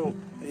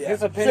yeah.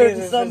 his opinion certain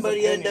is his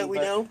somebody opinion, that we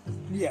but- know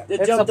Yeah. that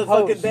It's jumped a the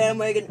fucking post.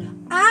 bandwagon.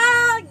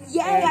 Ah,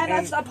 yeah, And-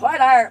 that's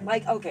supporter.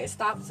 Like, okay,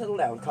 stop, settle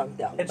down, calm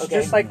down. It's okay?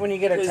 just like when you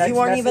get a Because text you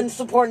weren't message. even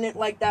supporting it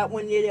like that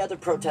when the other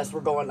protests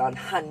were going on.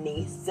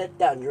 Honey, sit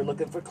down. You're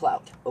looking for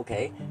clout,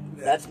 okay?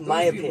 That's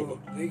my Those people,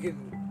 opinion. They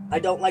can. I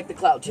don't like the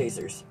clout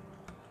chasers.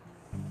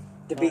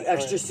 To be Right,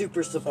 extra right.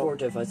 super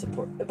supportive, I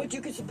support. But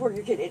you can support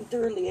your kid and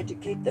thoroughly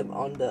educate them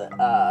on the,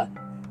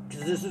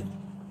 because this is,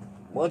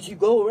 once you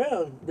go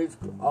around, there's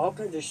all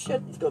kinds of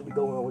shit that's gonna be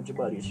going on with your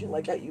body and shit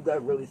like that. You gotta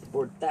really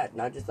support that,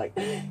 not just like,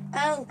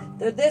 oh,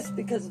 they're this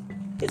because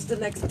it's the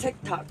next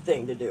TikTok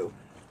thing to do.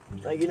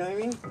 Like, you know what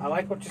I mean? I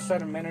like what you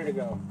said a minute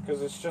ago,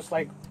 because it's just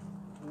like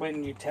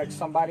when you text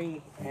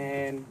somebody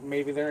and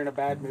maybe they're in a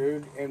bad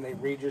mood and they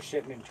read your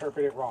shit and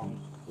interpret it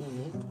wrong.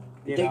 Mm-hmm.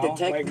 You Take know?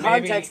 the Like,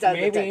 context out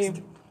of the maybe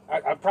text.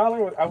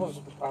 I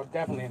was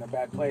definitely in a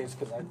bad place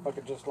because I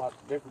fucking just lost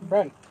a different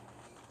friend.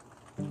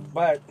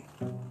 But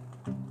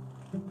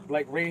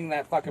like reading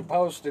that fucking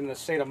post in the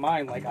state of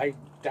mind, like I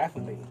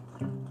definitely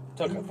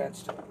took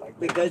offense to it. Like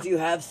Because you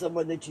have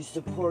someone that you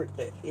support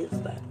that is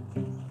that.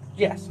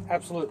 yes,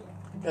 absolutely.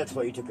 That's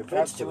why you took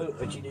offense to it,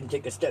 Absolutely. but you didn't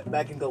take a step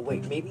back and go,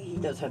 wait, maybe he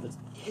does have his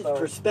So-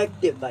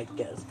 perspective, I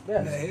guess.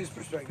 Yeah, Yes. his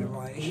perspective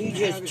on it. He has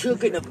just his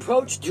took an perspective.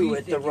 approach to We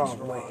it the think it's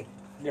wrong way.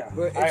 Yeah.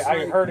 But it's I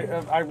like- heard it.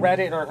 I read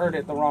it or heard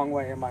it the wrong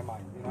way in my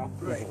mind. You know.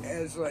 Right, and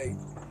it's like,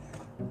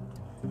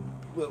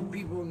 what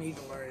people need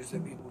to learn is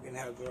that people can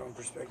have their own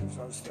perspectives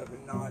on stuff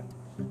and not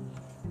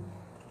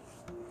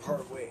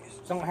part ways.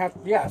 Don't have.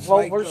 Yeah. It's Well,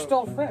 like we're the-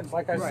 still friends,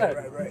 like I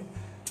said. Right.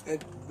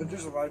 But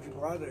there's a lot of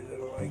people out there that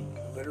are like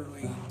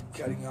literally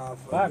cutting off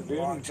Fuck, dude.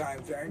 long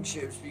time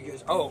friendships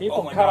because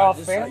People my cut God, off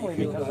this is how you family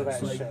feel because of about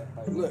it. that It's shit.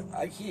 Like, Look,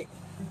 I can't.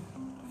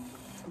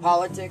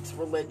 Politics,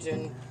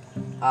 religion,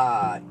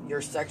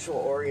 your sexual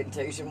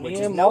orientation, which Me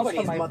is and most nobody's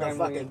of my motherfucking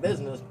family-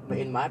 business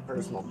in my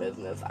personal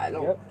business. I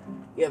don't Yep.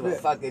 give a Yeah.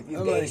 fuck if you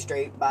I'm gay, like-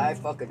 straight, bi,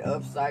 fucking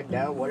upside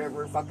down,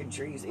 whatever, fucking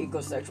trees,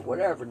 ecosexual,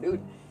 whatever, dude.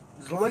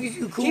 As long as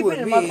you cool Keep with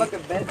it in me,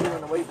 motherfucking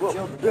bedroom away from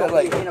children. yeah, Don't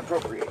like- be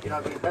inappropriate. You know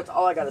what I mean? That's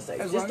all I gotta say.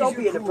 as Just long don't as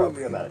be you're cool with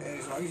inappropriate me, about it. and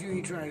as long as you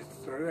ain't trying to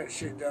throw that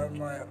shit down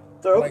my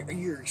Throw? like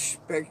you're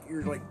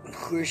like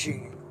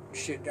pushing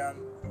shit down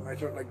my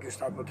throat like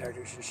Gestapo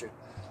tactics and shit.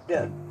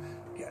 Yeah.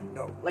 Yeah,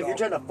 no. Like you're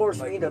don't. trying to force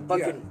me Like, to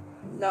fucking.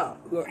 Nah.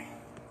 Look,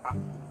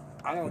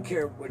 I don't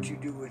care what you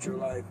do with your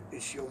life.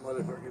 It's your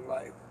motherfucking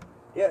life.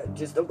 Yeah,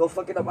 just don't go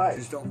fucking up mine.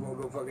 Just don't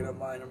go fucking up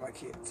mine or my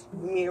kids.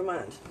 Me or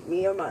mine.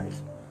 Me or mine.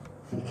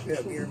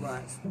 Yeah, me or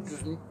mine.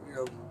 Just,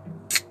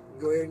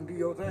 go ahead and do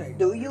your thing.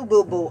 Do you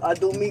boo boo? I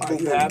do me Are boo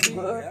you boo. happy?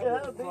 Yeah, Yeah,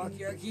 well, baby. fuck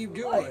yeah, keep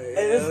doing Like, it.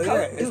 and it's Hell come-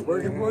 yeah, it's dude,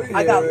 working for you.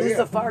 I got Hell yeah.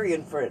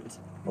 Luciferian friends.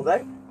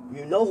 Okay?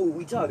 You know who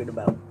we talking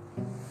about.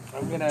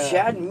 I'm gonna.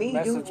 Chad and me,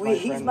 message dude.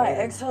 He's friend my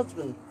later.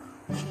 ex-husband.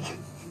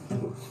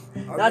 I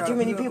Not got- too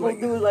many look, people like-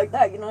 do it like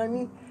that, you know what I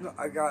mean? No,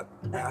 I got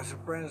acid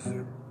friends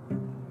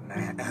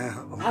that.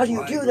 How do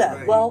you do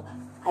that? Well,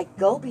 I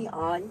go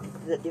beyond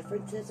the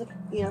differences of,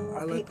 I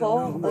let them people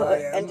know who I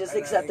am, and just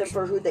and accept I them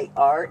for who they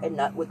are and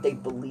not what they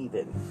believe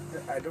in.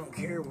 I don't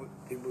care what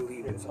they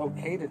believe in. It's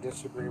okay to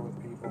disagree with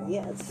people.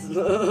 Yes,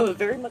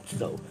 very much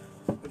so.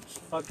 It's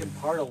fucking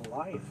part of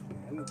life,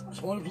 man. It's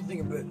a wonderful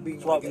thing about being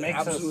It's what like an makes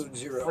absolute us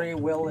zero.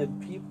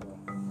 free-willed people.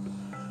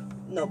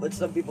 No, but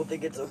some people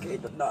think it's okay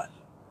to not.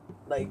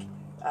 Like,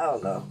 I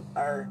don't know.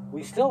 Our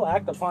We still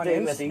act upon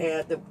famous instinct.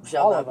 aunt that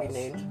shall All not of be us.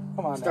 named.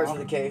 Come on Starts now.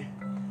 with a K.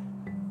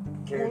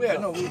 Well, yeah,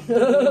 no,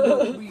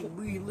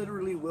 we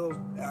literally will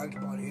act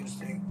on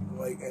instinct,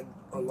 like, and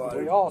a lot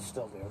We of all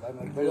still do. I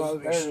mean, a lot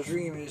of there's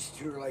extremists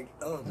who are like,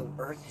 oh, the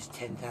Earth is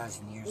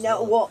 10,000 years No,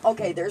 old. well,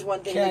 okay, there's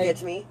one thing that Okay.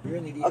 gets me. You're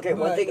an idiot. Okay,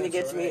 one But thing that that's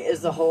gets all me right.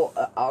 is the whole.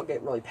 I'll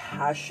get really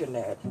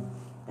passionate,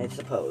 I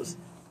suppose.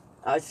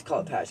 I just call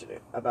it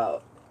passionate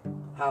about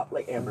how,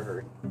 like Amber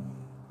Heard,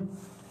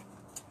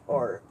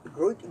 or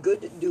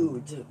good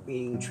dudes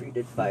being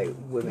treated by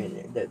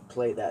women that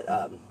play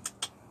that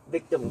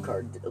victim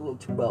card a little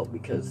too well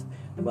because,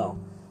 well,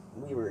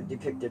 we were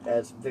depicted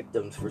as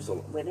victims for so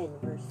long. Women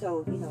were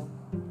so,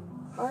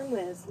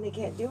 harmless and they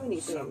can't do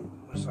anything.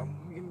 Some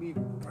can be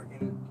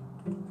fucking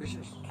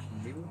vicious.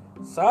 People.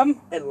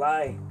 some, And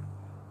lie.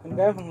 and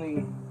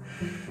definitely.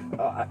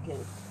 Oh, I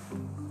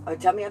can.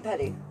 Tell me I'm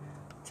petty.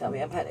 Tell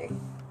me I'm petty.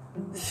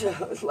 So,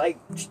 like,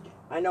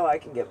 I know I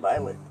can get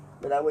violent,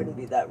 but I wouldn't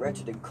be that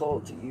wretched and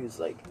cold to use,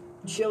 like,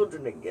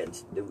 children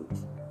against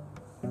dudes.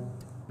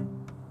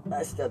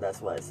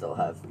 That's why I still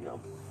have,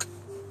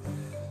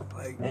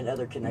 Like, and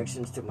other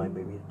connections to my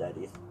baby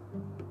daddies.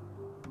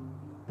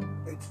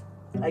 it's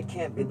I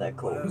can't be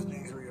that one of those cold.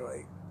 things where you're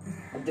like,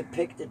 I'm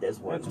depicted as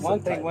one. It's one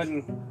thing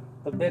sometimes. when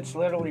the bitch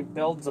literally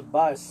builds a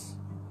bus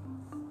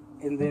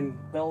and then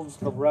builds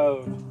the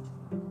road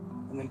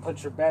and then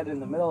puts your bed in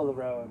the middle of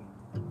the road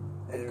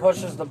and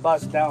pushes the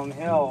bus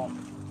downhill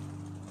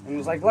and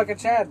was like, look at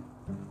Chad.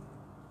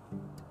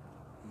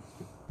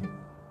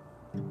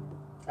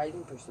 I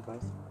didn't push the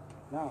bus.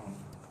 No.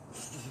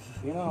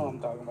 You know what I'm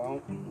talking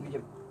about.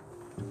 Yep.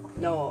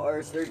 No, or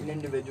a certain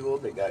individual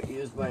that got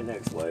used by an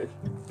ex-wife.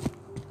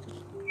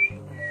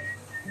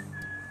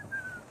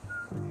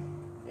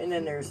 And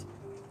then there's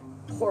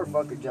poor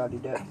fucking Johnny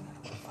Depp.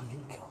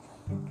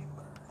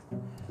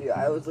 Yeah,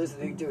 I was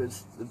listening to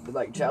his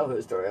like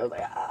childhood story. I was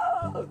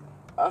like,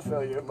 I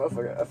feel you,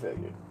 motherfucker. I feel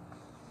you.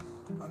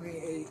 I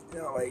mean,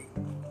 like,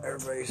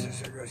 Everybody sits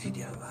there and goes, he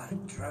did a lot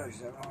of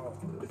drugs and all.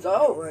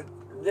 So,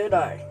 What? did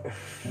I?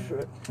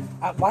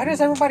 Why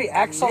does everybody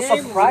act so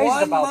Name surprised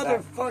one about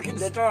that? motherfucking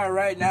star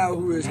right now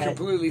who is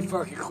completely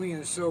fucking clean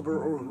and sober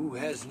or who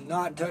has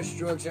not touched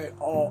drugs at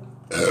all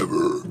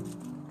ever.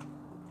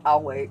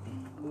 I'll wait.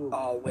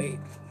 Oh, wait.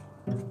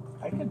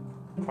 I could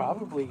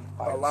probably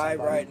find Alive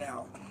somebody. right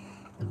now.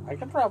 I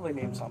could probably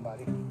name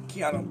somebody.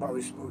 Keanu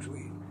probably smokes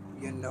weed.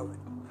 You know it.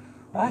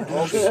 I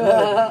hope so.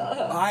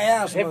 I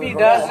asked If he motherfucker.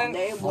 doesn't-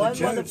 Name I one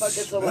don't motherfucking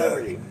smoke.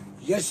 celebrity.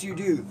 Yes, you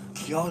do.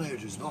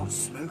 Keanu does not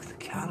smoke the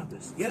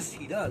cannabis. Yes,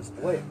 he does.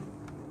 Wait.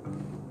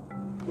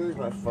 Where's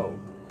my phone?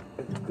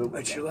 Google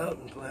I chill out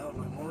and play out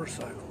my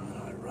motorcycle and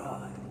I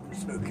ride.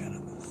 Smoke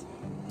cannabis.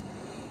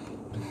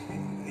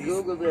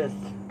 Google this.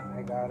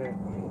 I got it.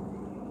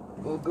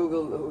 Well,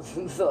 Google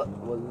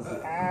what is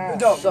it? Ah,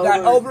 No, So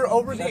that we're-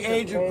 over the Shut your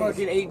age of face.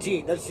 fucking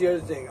 18. That's the other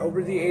thing.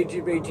 Over the age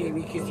of 18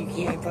 because you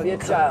can't fucking Be a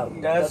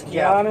child. does Doesn't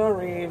count. Keanu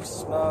Reeves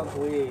smoke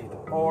weed?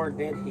 Or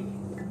did he?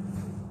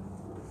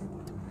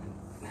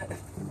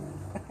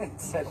 It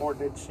said, or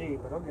did she,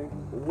 but okay.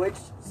 Which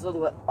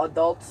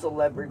adult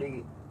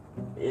celebrity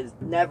is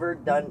never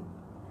done?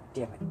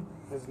 Damn it!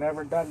 It's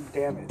never done,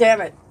 damn it.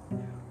 Damn it!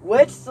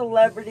 Which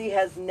celebrity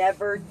has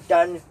never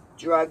done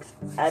drugs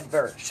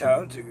ever? Shout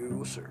out to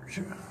Google search.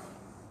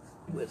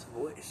 With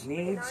voice.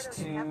 Needs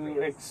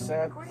to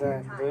accept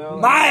that Bill.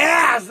 My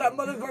ass! That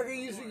motherfucker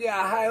used to get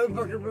high on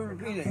fucking River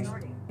Phoenix.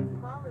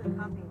 Following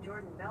copying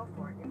Jordan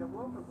Belfort in The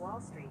Wolf of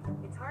Wall Street,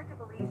 it's hard to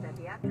believe that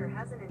the actor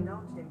hasn't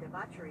indulged in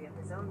debauchery of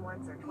his own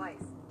once or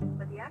twice.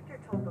 But the actor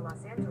told the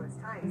Los Angeles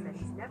Times that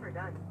he's never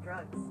done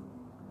drugs.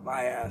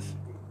 My ass.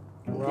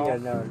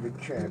 Leonardo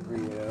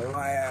DiCaprio.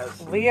 My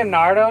ass.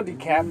 Leonardo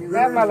DiCaprio.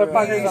 That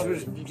motherfucker's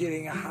was a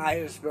getting high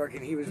as fuck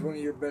and he was one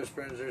of your best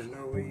friends. There's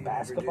no way you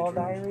Basketball ever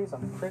did drugs. Diaries.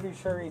 I'm pretty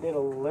sure he did a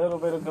little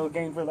bit of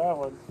cocaine for that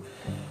one.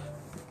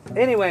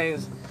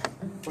 Anyways,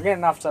 we're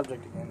getting off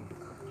subject again.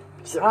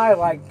 I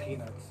like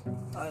peanuts.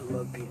 I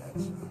love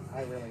peanuts.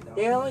 I really don't.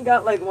 They only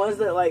got like ones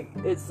that like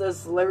it says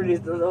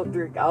celebrities that don't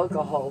drink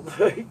alcohol,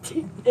 but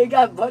they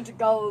got a bunch of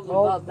columns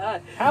Well, about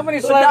that. How many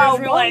But now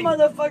celebrities were one like,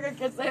 motherfucker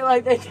can say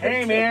like they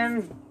hey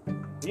man,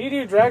 you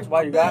do drugs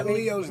while you got That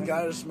me? Leo's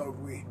gotta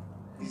smoke weed.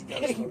 He's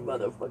gotta you smoke weed.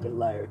 motherfucking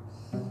liar.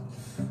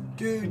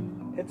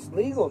 Dude, It's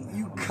legal now.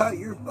 you cut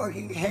your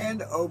fucking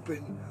hand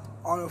open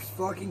on a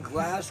fucking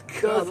glass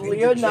Because cup in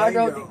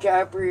Leonardo Django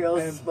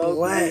DiCaprio and smoked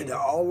bled weed.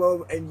 all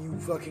over, and you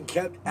fucking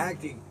kept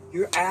acting.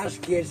 Your ass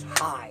gets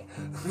high.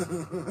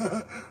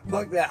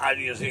 Fuck that. I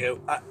need to see it.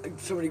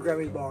 Somebody grab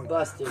me the bong.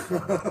 Busted.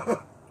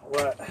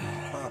 What?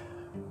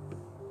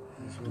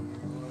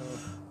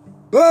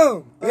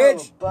 Boom,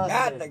 bitch. busted.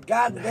 Got the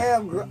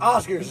goddamn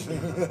Oscars.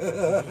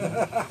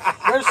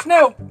 Where's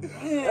Snoop? This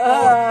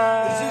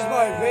is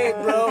my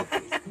vape, bro.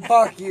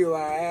 Fuck you,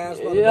 I ass.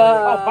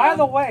 motherfucker. Oh, by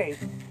the way,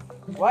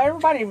 why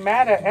everybody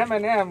mad at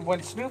Eminem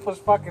when Snoop was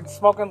fucking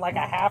smoking like a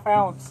half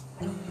ounce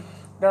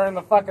during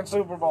the fucking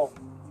Super Bowl?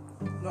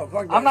 No,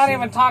 fuck that I'm not shit.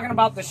 even talking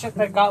about the shit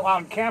that got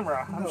on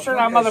camera. I'm No, sure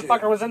fuck that that motherfucker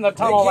shit. was in the They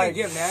tunnel can't like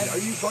get mad. Are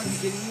you fucking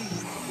kidding me?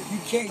 You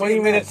can't 20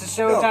 get minutes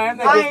mad. to showtime.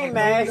 No, I They ain't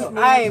mad.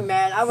 I ain't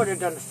mad. I would have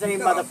done the same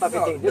No, motherfucking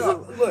no, thing. This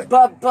no, is, look.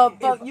 but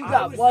you If I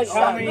got was one to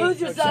Tell shot. me,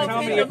 Lose yourself tell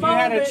in me the if you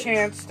had a moment.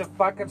 chance to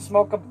fucking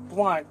smoke a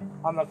blunt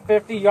on the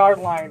 50-yard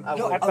line I at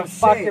would. the I'm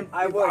fucking saying,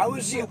 I if would. I was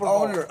the Super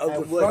Bowl. owner of I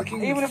the would.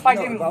 fucking... Even if I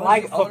no, didn't I was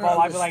like the owner football, of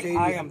I'd be the like,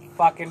 stadium I am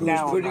fucking who's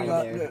down. putting I'm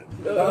up there.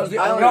 the- that was the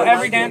I owner know of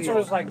every the dancer stadium.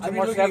 was like, two I've been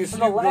more looking at steps to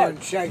the Snoop left. going,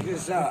 check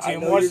this out. I Two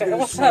know more you're steps- gonna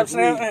what's smoke up,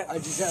 Snoop? weed. I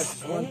just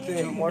asked one Two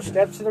thing. more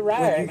steps to the When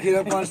you right. get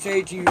up on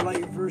stage and you light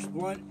your first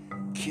blunt,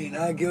 can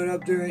I get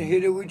up there and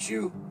hit it with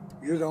you?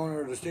 You're the owner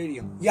of the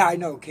stadium. Yeah, I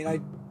know. Can I?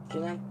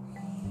 Can I?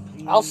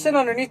 I'll sit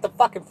underneath the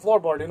fucking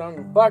floorboard and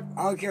I'm fuck.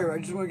 I don't care. I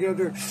just want to get up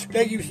there.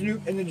 Thank you,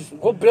 Snoop, and then just.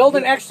 We'll build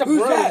an extra Who's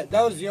room that?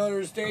 That was the owner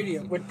of the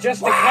stadium. with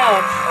just a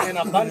couch and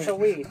a bunch of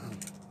weed.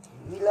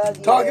 We love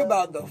you. Talk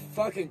about the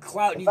fucking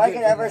clout If you I get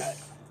could from ever. that.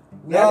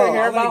 You No, ever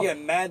hear I'm gonna about?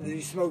 get mad that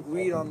he smoked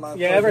weed on my.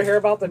 You ever hear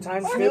about the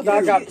time Snoop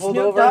Dogg got pulled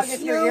Snoop over? Dogg,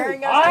 if you're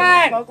hearing us, can we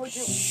Alright. smoke with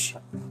you? Shh.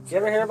 You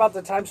ever hear about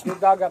the time Snoop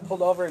Dogg got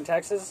pulled over in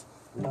Texas?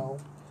 No.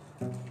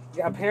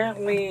 Yeah,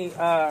 apparently,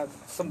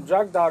 some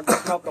drug dog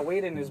smelled the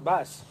weed in his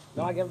bus.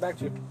 No, I give it back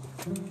to you.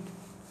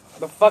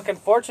 The fucking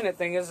fortunate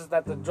thing is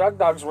that the drug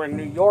dogs were in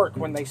New York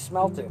when they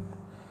smelt it.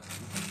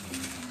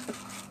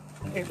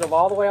 He drove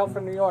all the way out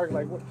from New York,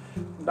 like,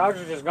 dogs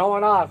are just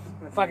going off.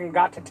 And fucking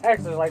got to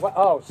Texas, like, what?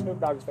 Oh, Snoop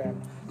Dogg's fan.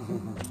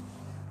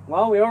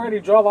 Well, we already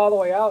drove all the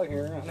way out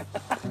here.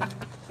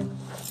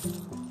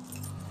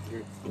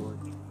 You're a dork.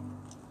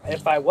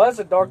 If I was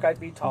a dork, I'd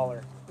be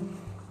taller.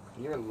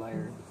 You're a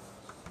liar.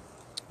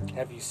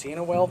 Have you seen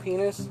a whale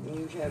penis?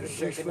 You haven't 6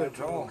 drinking foot enough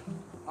tall? milk.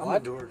 I'm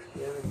What? a dork.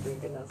 You haven't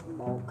drinking enough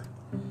milk.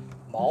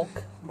 Milk?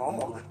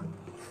 Malk.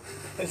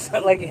 Is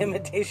that like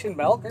imitation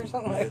milk or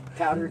something? Like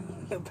Powdered.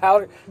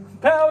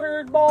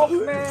 powdered milk,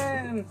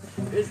 man.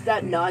 It's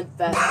that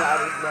non-fat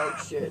powdered milk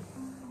shit.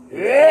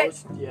 Yeah,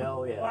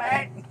 oh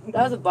yeah.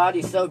 That was a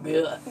body so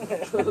good.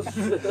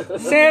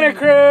 Santa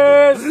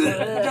Cruz!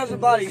 Does a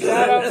body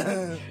Shut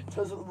up.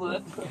 Doesn't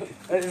look.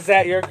 Is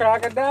that your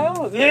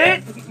crocodile? So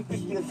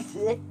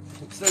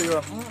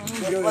you're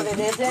That's what it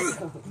is.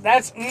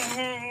 That's.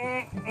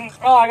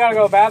 Oh, I gotta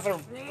go to the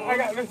bathroom.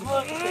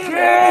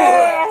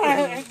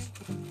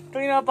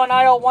 Clean up on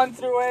aisle 1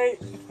 through 8.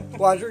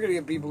 Watch, we're gonna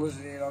get people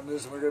listening in on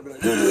this, and we're gonna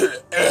be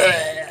like,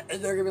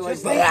 and they're gonna be like,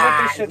 Just think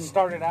what this shit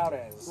started out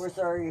as We're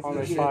sorry if on you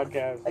this did.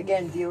 podcast.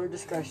 Again, viewer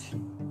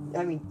discretion.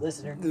 I mean,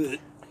 listener.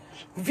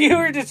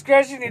 Viewer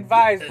discretion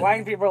advised.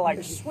 Blind people are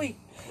like, sweet.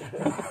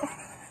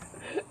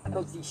 I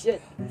don't see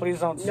shit. Please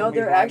don't sue No, me,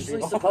 there blind actually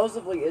people.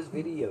 supposedly is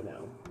video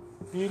now.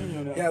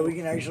 yeah, we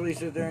can actually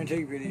sit there and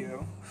take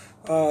video.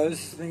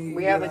 This thing you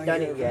We can get haven't on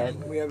done here. it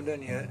yet. We haven't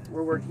done yet.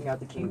 We're working out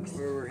the kinks.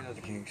 We're working out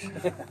the kinks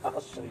I'll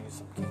show you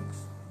some kinks.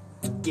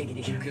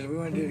 Giggity. because we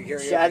want to do the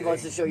karaoke. Chad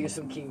wants to show you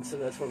some kinks, so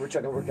that's why we're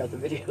trying to work out the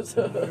videos.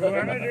 We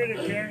want to do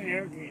the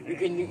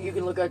karaoke. you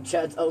can look up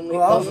Chad's only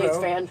Well,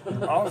 also- fan.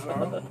 Also,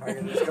 I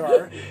got this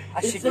car.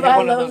 I should It's get about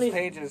one of lonely- those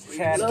pages,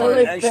 Chad.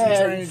 Lonely- Start actually fans.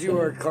 trying to do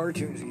our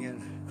cartoons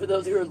again. For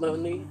those who are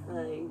lonely,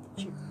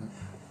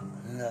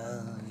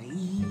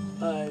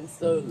 I'm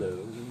so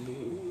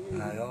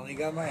lonely. I only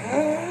got my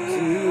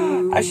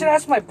hand. I should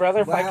ask my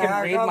brother if I Back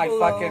can read my up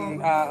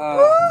fucking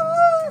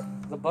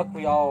alone. the book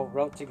we all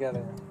wrote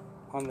together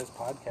on this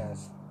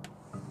podcast,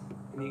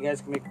 and you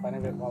guys can make fun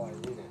of it while I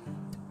read it.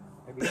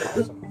 That'd be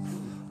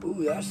awesome.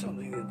 Ooh, that's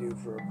something to do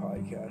for a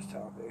podcast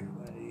topic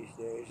one of these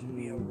days.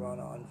 Be a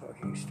run-on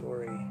fucking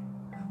story.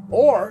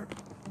 Or,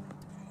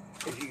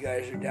 if you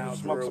guys are down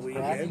Smoke for a some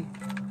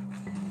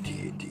weekend,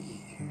 D&D.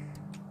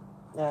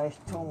 Yeah, I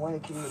told him why he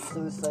commit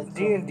suicide.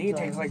 D&D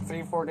takes like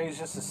 3-4 days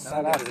just to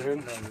set up,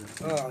 dude.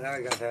 Oh, now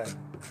I got that.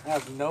 I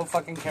have no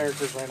fucking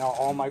characters right now.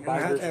 All my You don't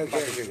have binders to have are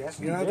fucking- characters. Yes,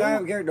 You you don't have do. to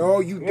have characters. No,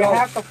 you You don't.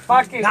 have to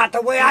fucking Not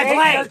the way I create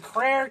play. your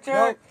character.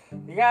 Nope.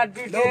 You gotta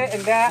do Nope. this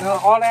and that Nope.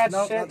 and all that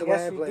Nope, shit. not the way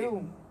Yes, I you play.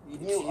 do.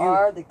 You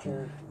are the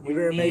character. You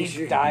better make need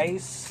sure.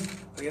 dice.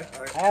 Yeah,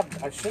 all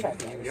right. I should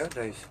have You dice. got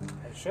dice.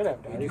 I should have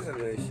You do dice. have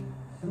dice.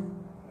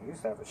 I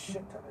used to have a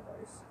shit ton of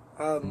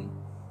dice.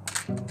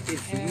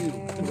 It's you.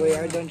 The way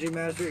I dungeon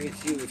master,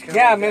 it's you. It's kinda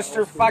Yeah, like that Mr.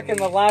 old school fucking,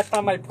 the thing. last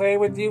time I played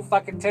with you,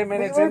 fucking 10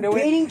 minutes were into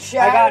beating it,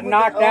 Chad I got with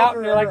knocked an out, ogre-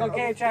 and you're like, or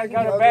okay, a Chad, beating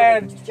go to ogre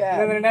bed. with And Chad.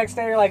 then the next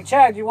day, you're like,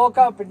 Chad, you woke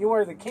up and you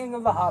were the king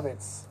of the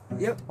hobbits.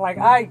 Yep. Like,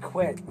 I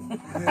quit.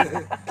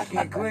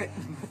 Can't quit.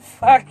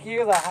 Fuck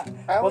you. I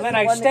Well, was then the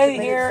I one that stay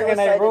committed here and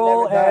suicide I and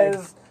rule never died.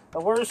 as the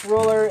worst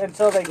ruler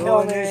until they Go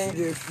kill me.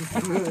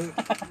 initiative.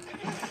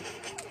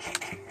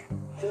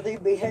 Till they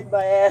behead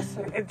my ass.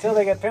 Until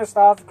they get pissed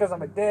off because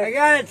I'm a I dick.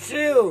 got it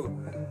too.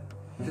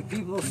 The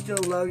people still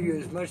love you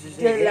as much as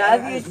They they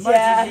love you, as much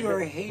Chad. as you are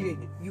hated.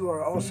 You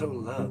are also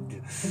loved.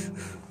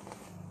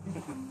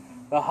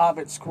 The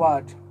Hobbit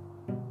squad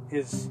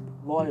is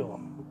loyal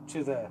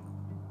to the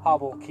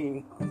Hobble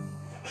King.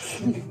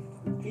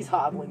 He's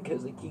hobbling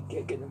because they keep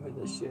kicking him in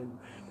the shin.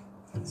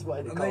 That's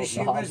why they I'm call gonna him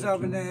shoot the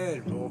myself Hobbit. in the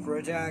head. Roll for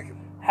attack.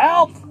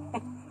 Help!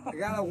 I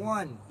got a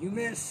 1. You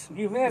miss.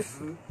 You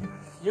missed.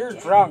 You're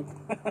drunk.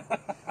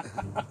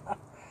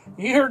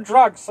 You're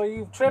drunk, so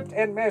you tripped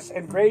and missed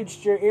and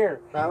grazed your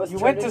ear. I was You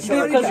turned went to into sleep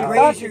a because you cow.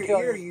 thought raise you your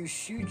killed ear. her. You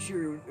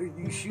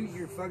shoot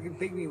your fucking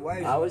pygmy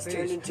wife. I in was the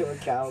turned face. into a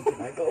cow.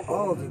 Can I go All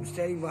home? of them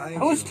standing behind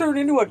I was you. turned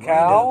into a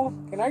cow.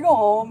 Can I go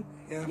home?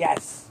 Yeah.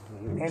 Yes.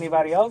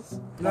 Anybody else?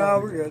 No,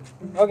 we're good.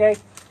 Okay.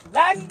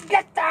 Then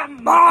get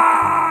them!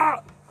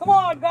 Ah! Come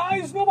on,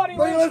 guys. Nobody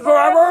Play lives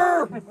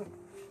live forever.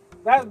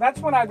 That's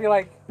when I'd be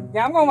like,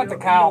 yeah, I'm going with the You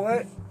know cow.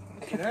 what?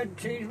 Can I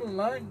change my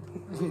mind?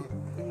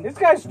 This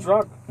guy's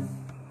drunk.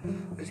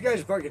 This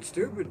guy's fucking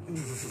stupid.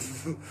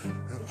 He's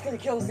gonna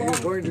kill us He's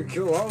all. going to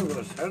kill all of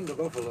us and the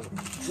buffalo.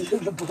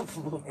 The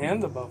buffalo.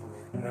 And the buffalo.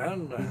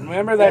 And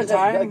Remember that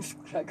time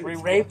Hagrid we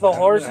Squatch. raped the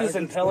horses Hagrid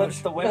and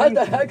pillaged the Not women?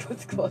 the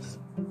Hagrid Squatch.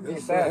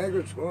 it's the that?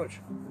 Hagrid Squatch.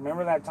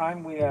 Remember that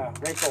time we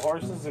raped the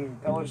horses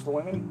and pillaged the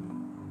women?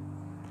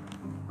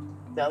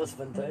 That was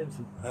fun times.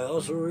 I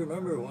also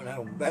remember when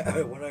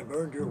I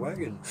burned your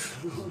wagon.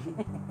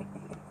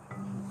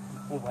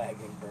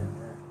 Wagon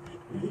burner.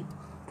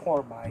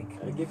 Poor Mike.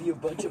 I give you a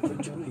bunch of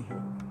patchouli.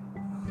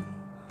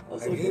 I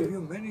Also gave good.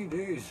 you many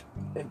days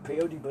And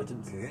peyote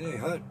buttons. in a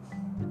hut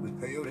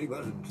with peyote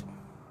buttons.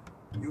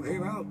 You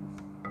came out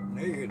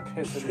naked.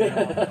 Pissing me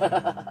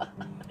off.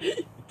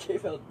 He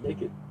came out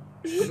naked.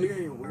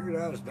 Singing weird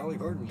ass Dolly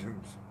Parton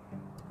tunes.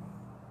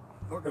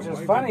 Fucking Which is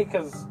white funny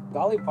people. because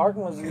Dolly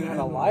Parton wasn't even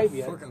Yeah, alive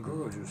yet. Fucking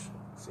girl juice.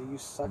 So you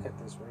suck at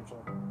this,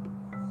 Rachel.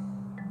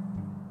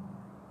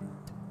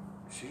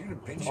 She's gonna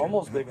pinch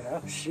Almost your, big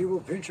enough. She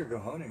will pinch your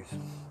cojones.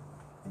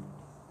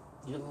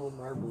 You little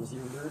marbles,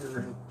 you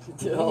murderer.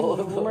 To all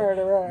of them.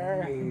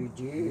 Murderer. You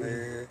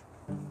do.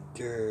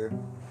 Murder.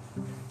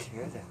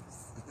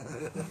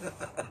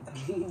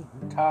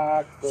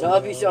 Taco.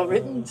 Shall be shall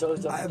written, so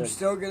shall be I'm done.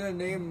 still gonna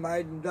name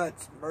my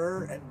nuts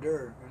Mur and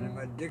Dur, and then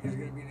my dick is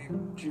gonna be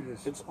named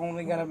Judas. It's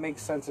only gonna make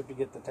sense if you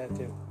get the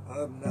tattoo.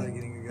 I'm not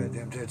getting a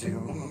goddamn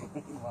tattoo.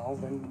 Well,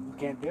 then you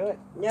can't do it.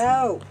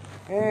 No!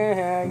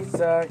 You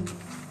suck.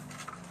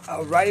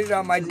 I'll write it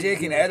on my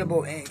dick in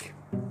edible ink.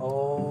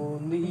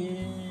 Only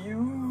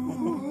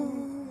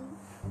you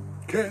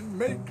Can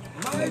make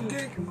my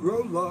dick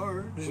grow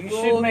large. You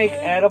should make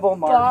edible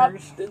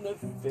markers popped in the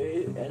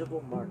face.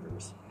 Edible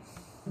markers.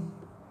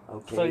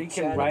 Okay. so you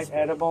can Chad write is-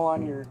 edible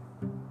on your.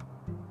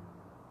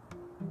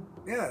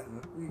 Yeah,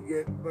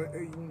 you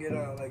can get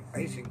like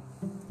icing.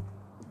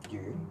 Yeah.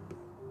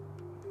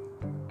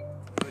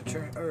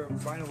 Or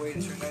find a way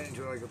to turn that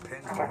into like a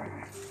pen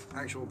form,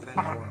 actual pen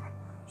form,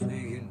 so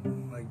you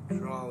can like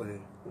draw with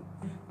it.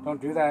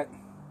 Don't do that.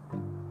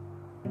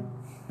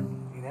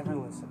 You never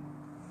listen.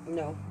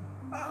 No.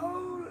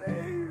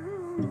 Only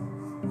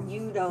you.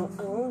 You don't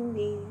own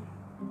me.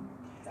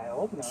 I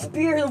hope not.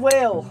 Spear the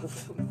whale!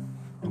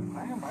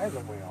 Why am I the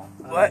whale?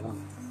 What?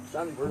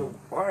 Sounded brutal.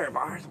 Why am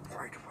I the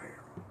white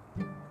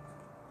whale?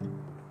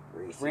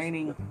 Racist.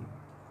 Raining.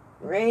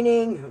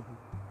 Raining!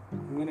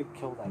 I'm gonna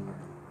kill that bird.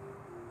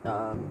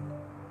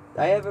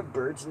 I have a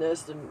bird's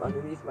nest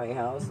underneath my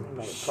house and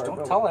my Shh, apartment.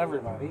 don't tell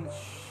everybody.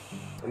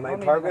 And my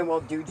Don't apartment even-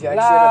 won't do jack shit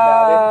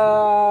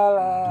about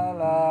La,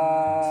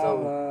 la, So,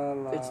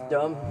 la, it's la,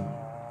 dumb. la,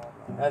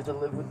 it. I have to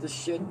live with this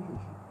shit.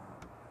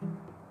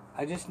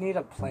 I just need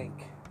a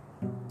plank.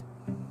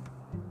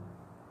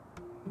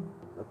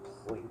 The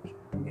plank.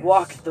 Yes.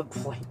 Walk the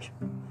plank.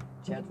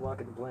 Chad's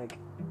walking the plank.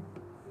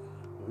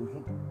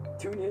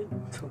 Tune in.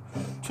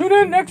 Tune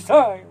in next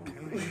time.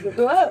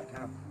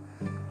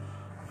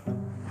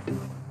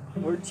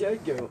 Where'd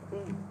Chad go?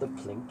 The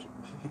plank.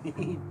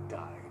 He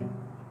died.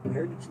 I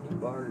heard it's a new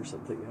bar or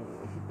something. I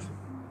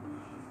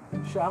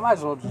don't know. Shit, I might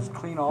as well just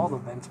clean all the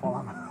vents while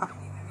I'm out.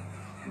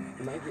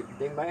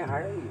 They might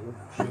hire you.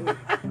 Shit.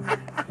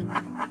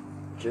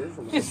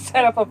 Careful. Just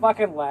set up a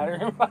fucking ladder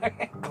and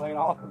fucking clean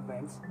all the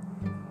vents.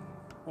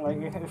 Like,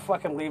 you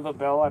fucking leave a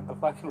bill at the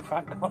fucking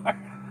front door.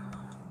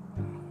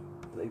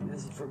 Like,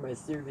 this is for my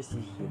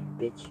services, you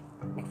bitch.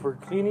 For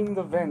cleaning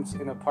the vents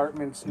in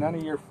apartments, none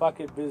of your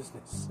fucking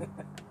business.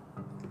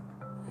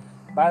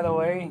 By the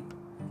way,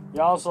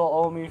 you also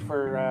owe me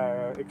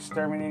for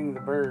exterminating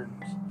the birds.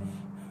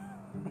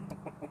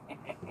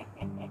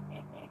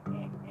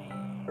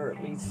 Or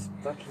at least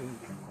fucking.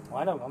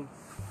 One of them.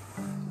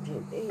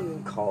 Didn't they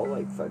even call,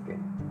 like,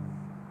 fucking.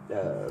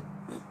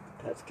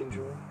 Pest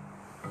control?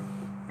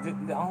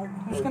 No,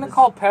 who's gonna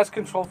call pest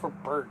control for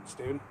birds,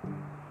 dude?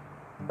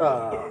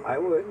 I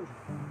would.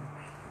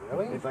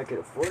 Really? If I could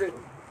afford it.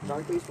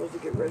 Aren't they supposed to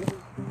get rid of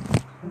them?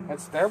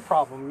 That's their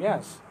problem,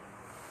 yes.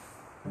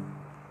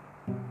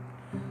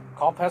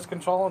 Call pest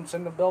control and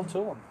send a bill to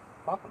them.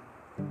 Fuck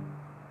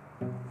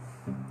them.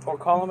 Or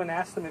call them and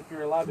ask them if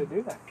you're allowed to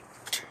do that.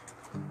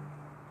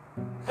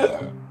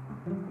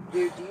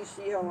 Dude, do you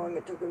see how long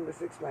it took them to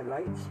fix my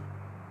lights?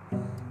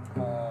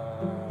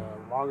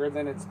 Longer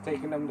than it's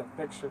taking them to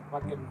fix your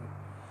fucking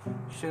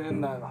shit in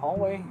the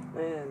hallway.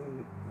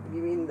 And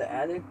you mean the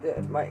addict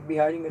that might be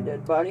hiding a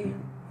dead body?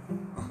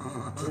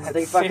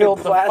 They Sealed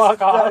the fuck off.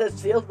 Got it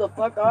sealed the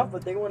fuck off,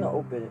 but they want to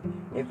open it.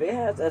 If it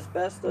has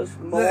asbestos,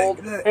 mold,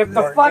 If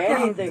the or fucking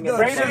anything in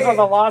Raiders there, of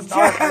the Lost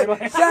Ark, Shut are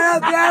like, up,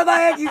 get out of my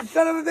head, you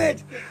son of a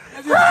bitch!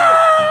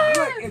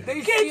 Look, if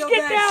they Kids, seal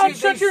get that down, shit,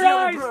 shut they your seal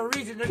eyes. it for a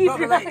reason. They're Keep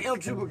fucking your like eyes- El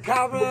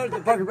Chupacabra, the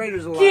fucking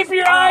Raiders of the keep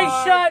your eyes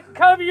Lost shut,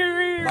 cover your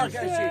ears. Fuck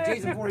that shit,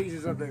 Jason Voorhees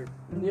is up there.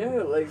 yeah,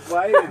 like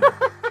why?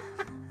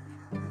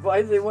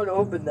 Why do they want to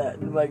open that?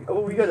 And like, oh,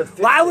 we gotta fix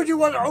Why it. would you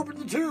want to open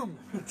the tomb?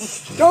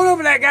 Don't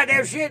open that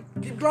goddamn shit.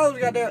 Keep closed,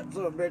 goddamn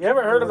son of a bitch. You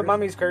ever heard of the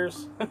mummy's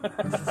curse?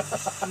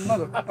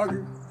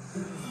 Motherfucker.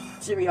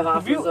 Jimmy Have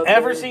Hoffa's you up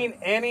ever there. seen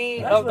any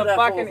That's of the what that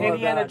fucking fool's all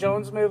Indiana about.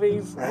 Jones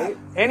movies? Right?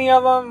 Any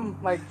of them?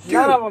 Like, Dude.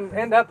 none of them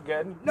end up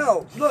good.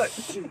 No, look.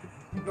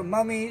 The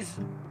mummies,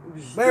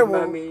 The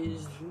werewolf,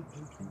 mummies.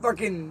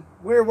 fucking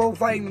werewolf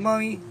fighting the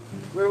mummy,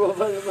 Werewolf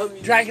and the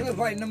mummy. Dracula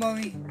fighting the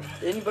mummy.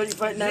 Anybody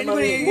fighting that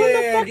Anybody, mummy? What the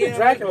yeah, fuck is yeah,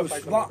 Dracula the,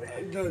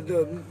 fight the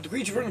the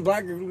creature from the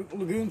Black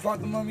Lagoon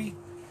fought the mummy.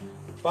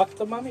 Fuck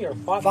the mummy or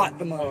fought Fought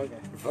the mummy. Oh, okay.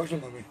 Fuck the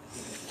mummy.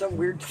 Some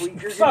weird tweaker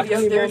could Fuck be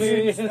up me, there.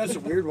 mummy. That's a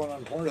weird one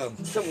on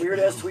Pornhub. Some weird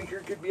ass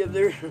tweaker could be up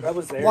there. That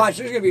was there. Watch,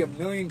 there's gonna be a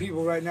million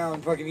people right now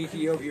in fucking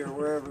Ethiopia or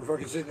wherever,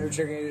 fucking sitting there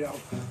checking it out.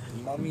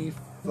 Mummy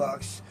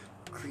fucks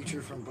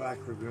creature from Black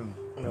Lagoon.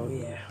 Oh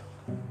yeah.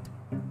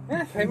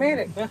 Yeah, they made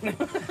it.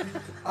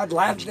 I'd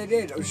laugh if they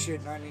did. Oh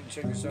shit, now I need to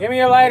check this out. Give me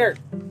your lighter.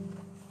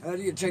 How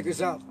do you check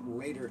this out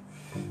later?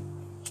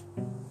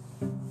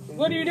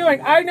 What are you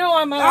doing? I know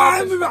I'm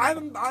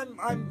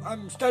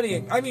I'm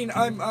studying. I mean,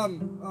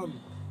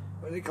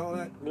 what do they call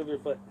that? Move your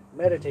foot. Happy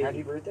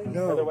Meditating. birthday.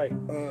 No. Other way.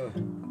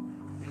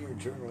 You're a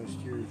journalist.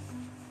 You're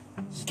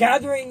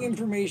gathering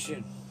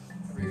information.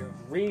 There we go.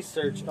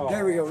 Research. Oh.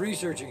 There we go.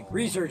 Researching.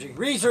 Researching.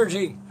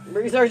 Researching.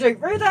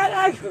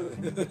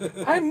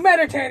 I'm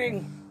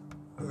meditating.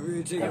 We're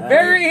gonna take a break.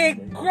 Very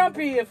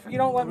grumpy if you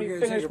don't let me We're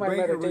gonna finish take a my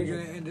break, or we're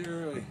meditation. gonna end it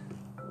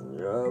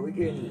early. We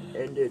can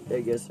end it,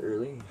 I guess,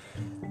 early.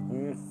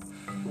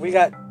 We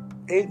got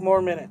 8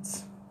 more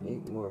minutes.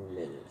 8 more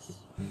minutes.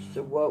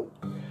 So what?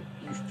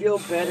 You feel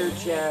better,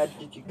 Chad?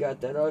 That you got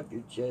that off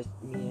your chest,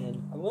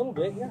 man? A little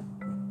bit, yeah.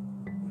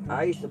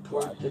 I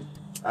support the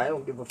I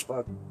don't give a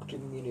fuck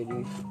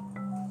community.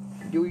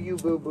 Do you,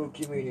 boo boo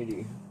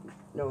community?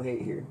 No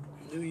hate here.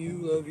 Do you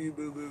love you,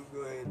 boo boo?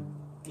 Go ahead.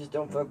 Just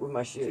don't fuck with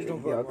my shit. Just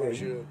don't Y'all fuck with my good.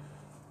 shit.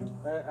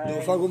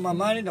 Don't fuck with my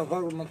money. Don't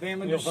fuck with my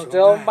family. You're Don't fuck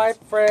still with my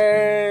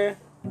friend.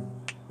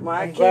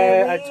 Why I'm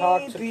glad I can't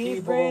talked we to be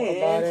people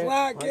about friends? it.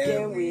 Why Why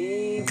can't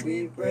we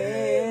be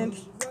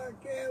friends? Why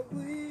can't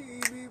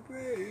we be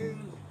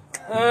friends?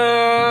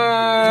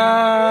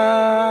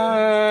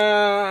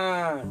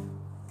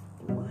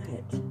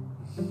 What?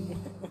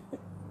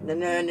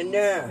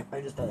 No.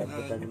 I just thought I'd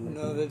put that in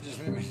there. No, that just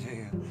made me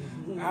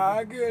think.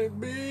 How could it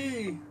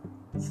be?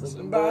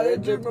 Somebody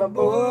took my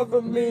boy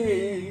from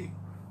me.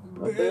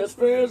 My best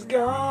friend's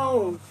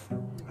gone.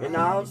 And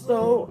I'm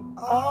so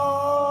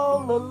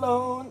all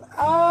alone.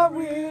 I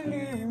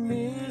really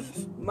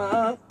miss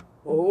my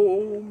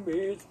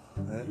homies.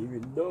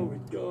 Even though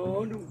it's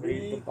gonna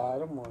Read the be.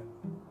 bottom one.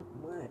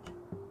 What?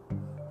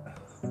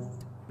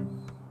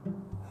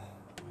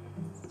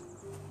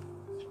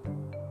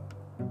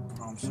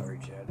 Oh, I'm sorry,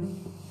 Chad.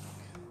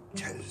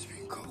 Chad is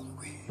being called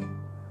away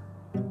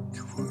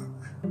to work.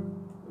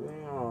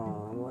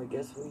 Oh, well, I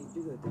guess we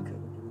do have to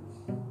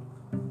cut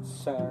it.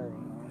 Sorry.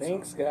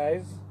 Thanks,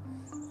 guys.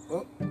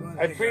 Oh,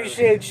 I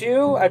appreciate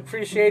you. I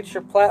appreciate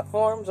your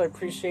platforms. I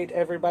appreciate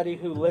everybody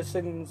who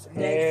listens. Thanks,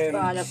 And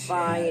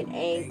Spotify and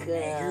Thank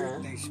Anchor.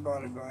 Thanks,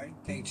 Spotify.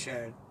 Thanks,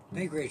 Chad.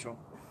 Thank Rachel.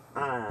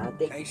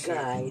 Thanks, Thanks,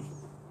 guys.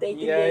 Thank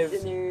you, You guys,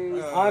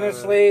 listeners.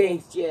 honestly,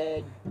 Thanks,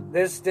 Jed.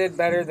 this did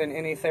better than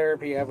any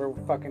therapy ever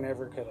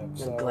could have. I'm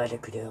So glad I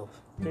could help.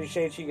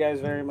 appreciate you guys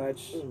very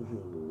much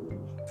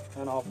Mm-hmm.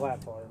 on all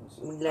platforms.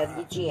 We love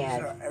you,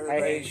 Chad. I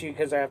hate you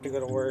because I have to go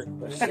to work.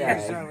 But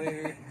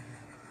Sorry.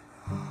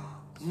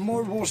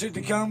 More bullshit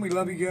to come. We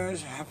love you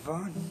guys. Have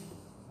fun.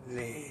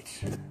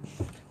 Late.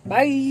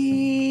 bye.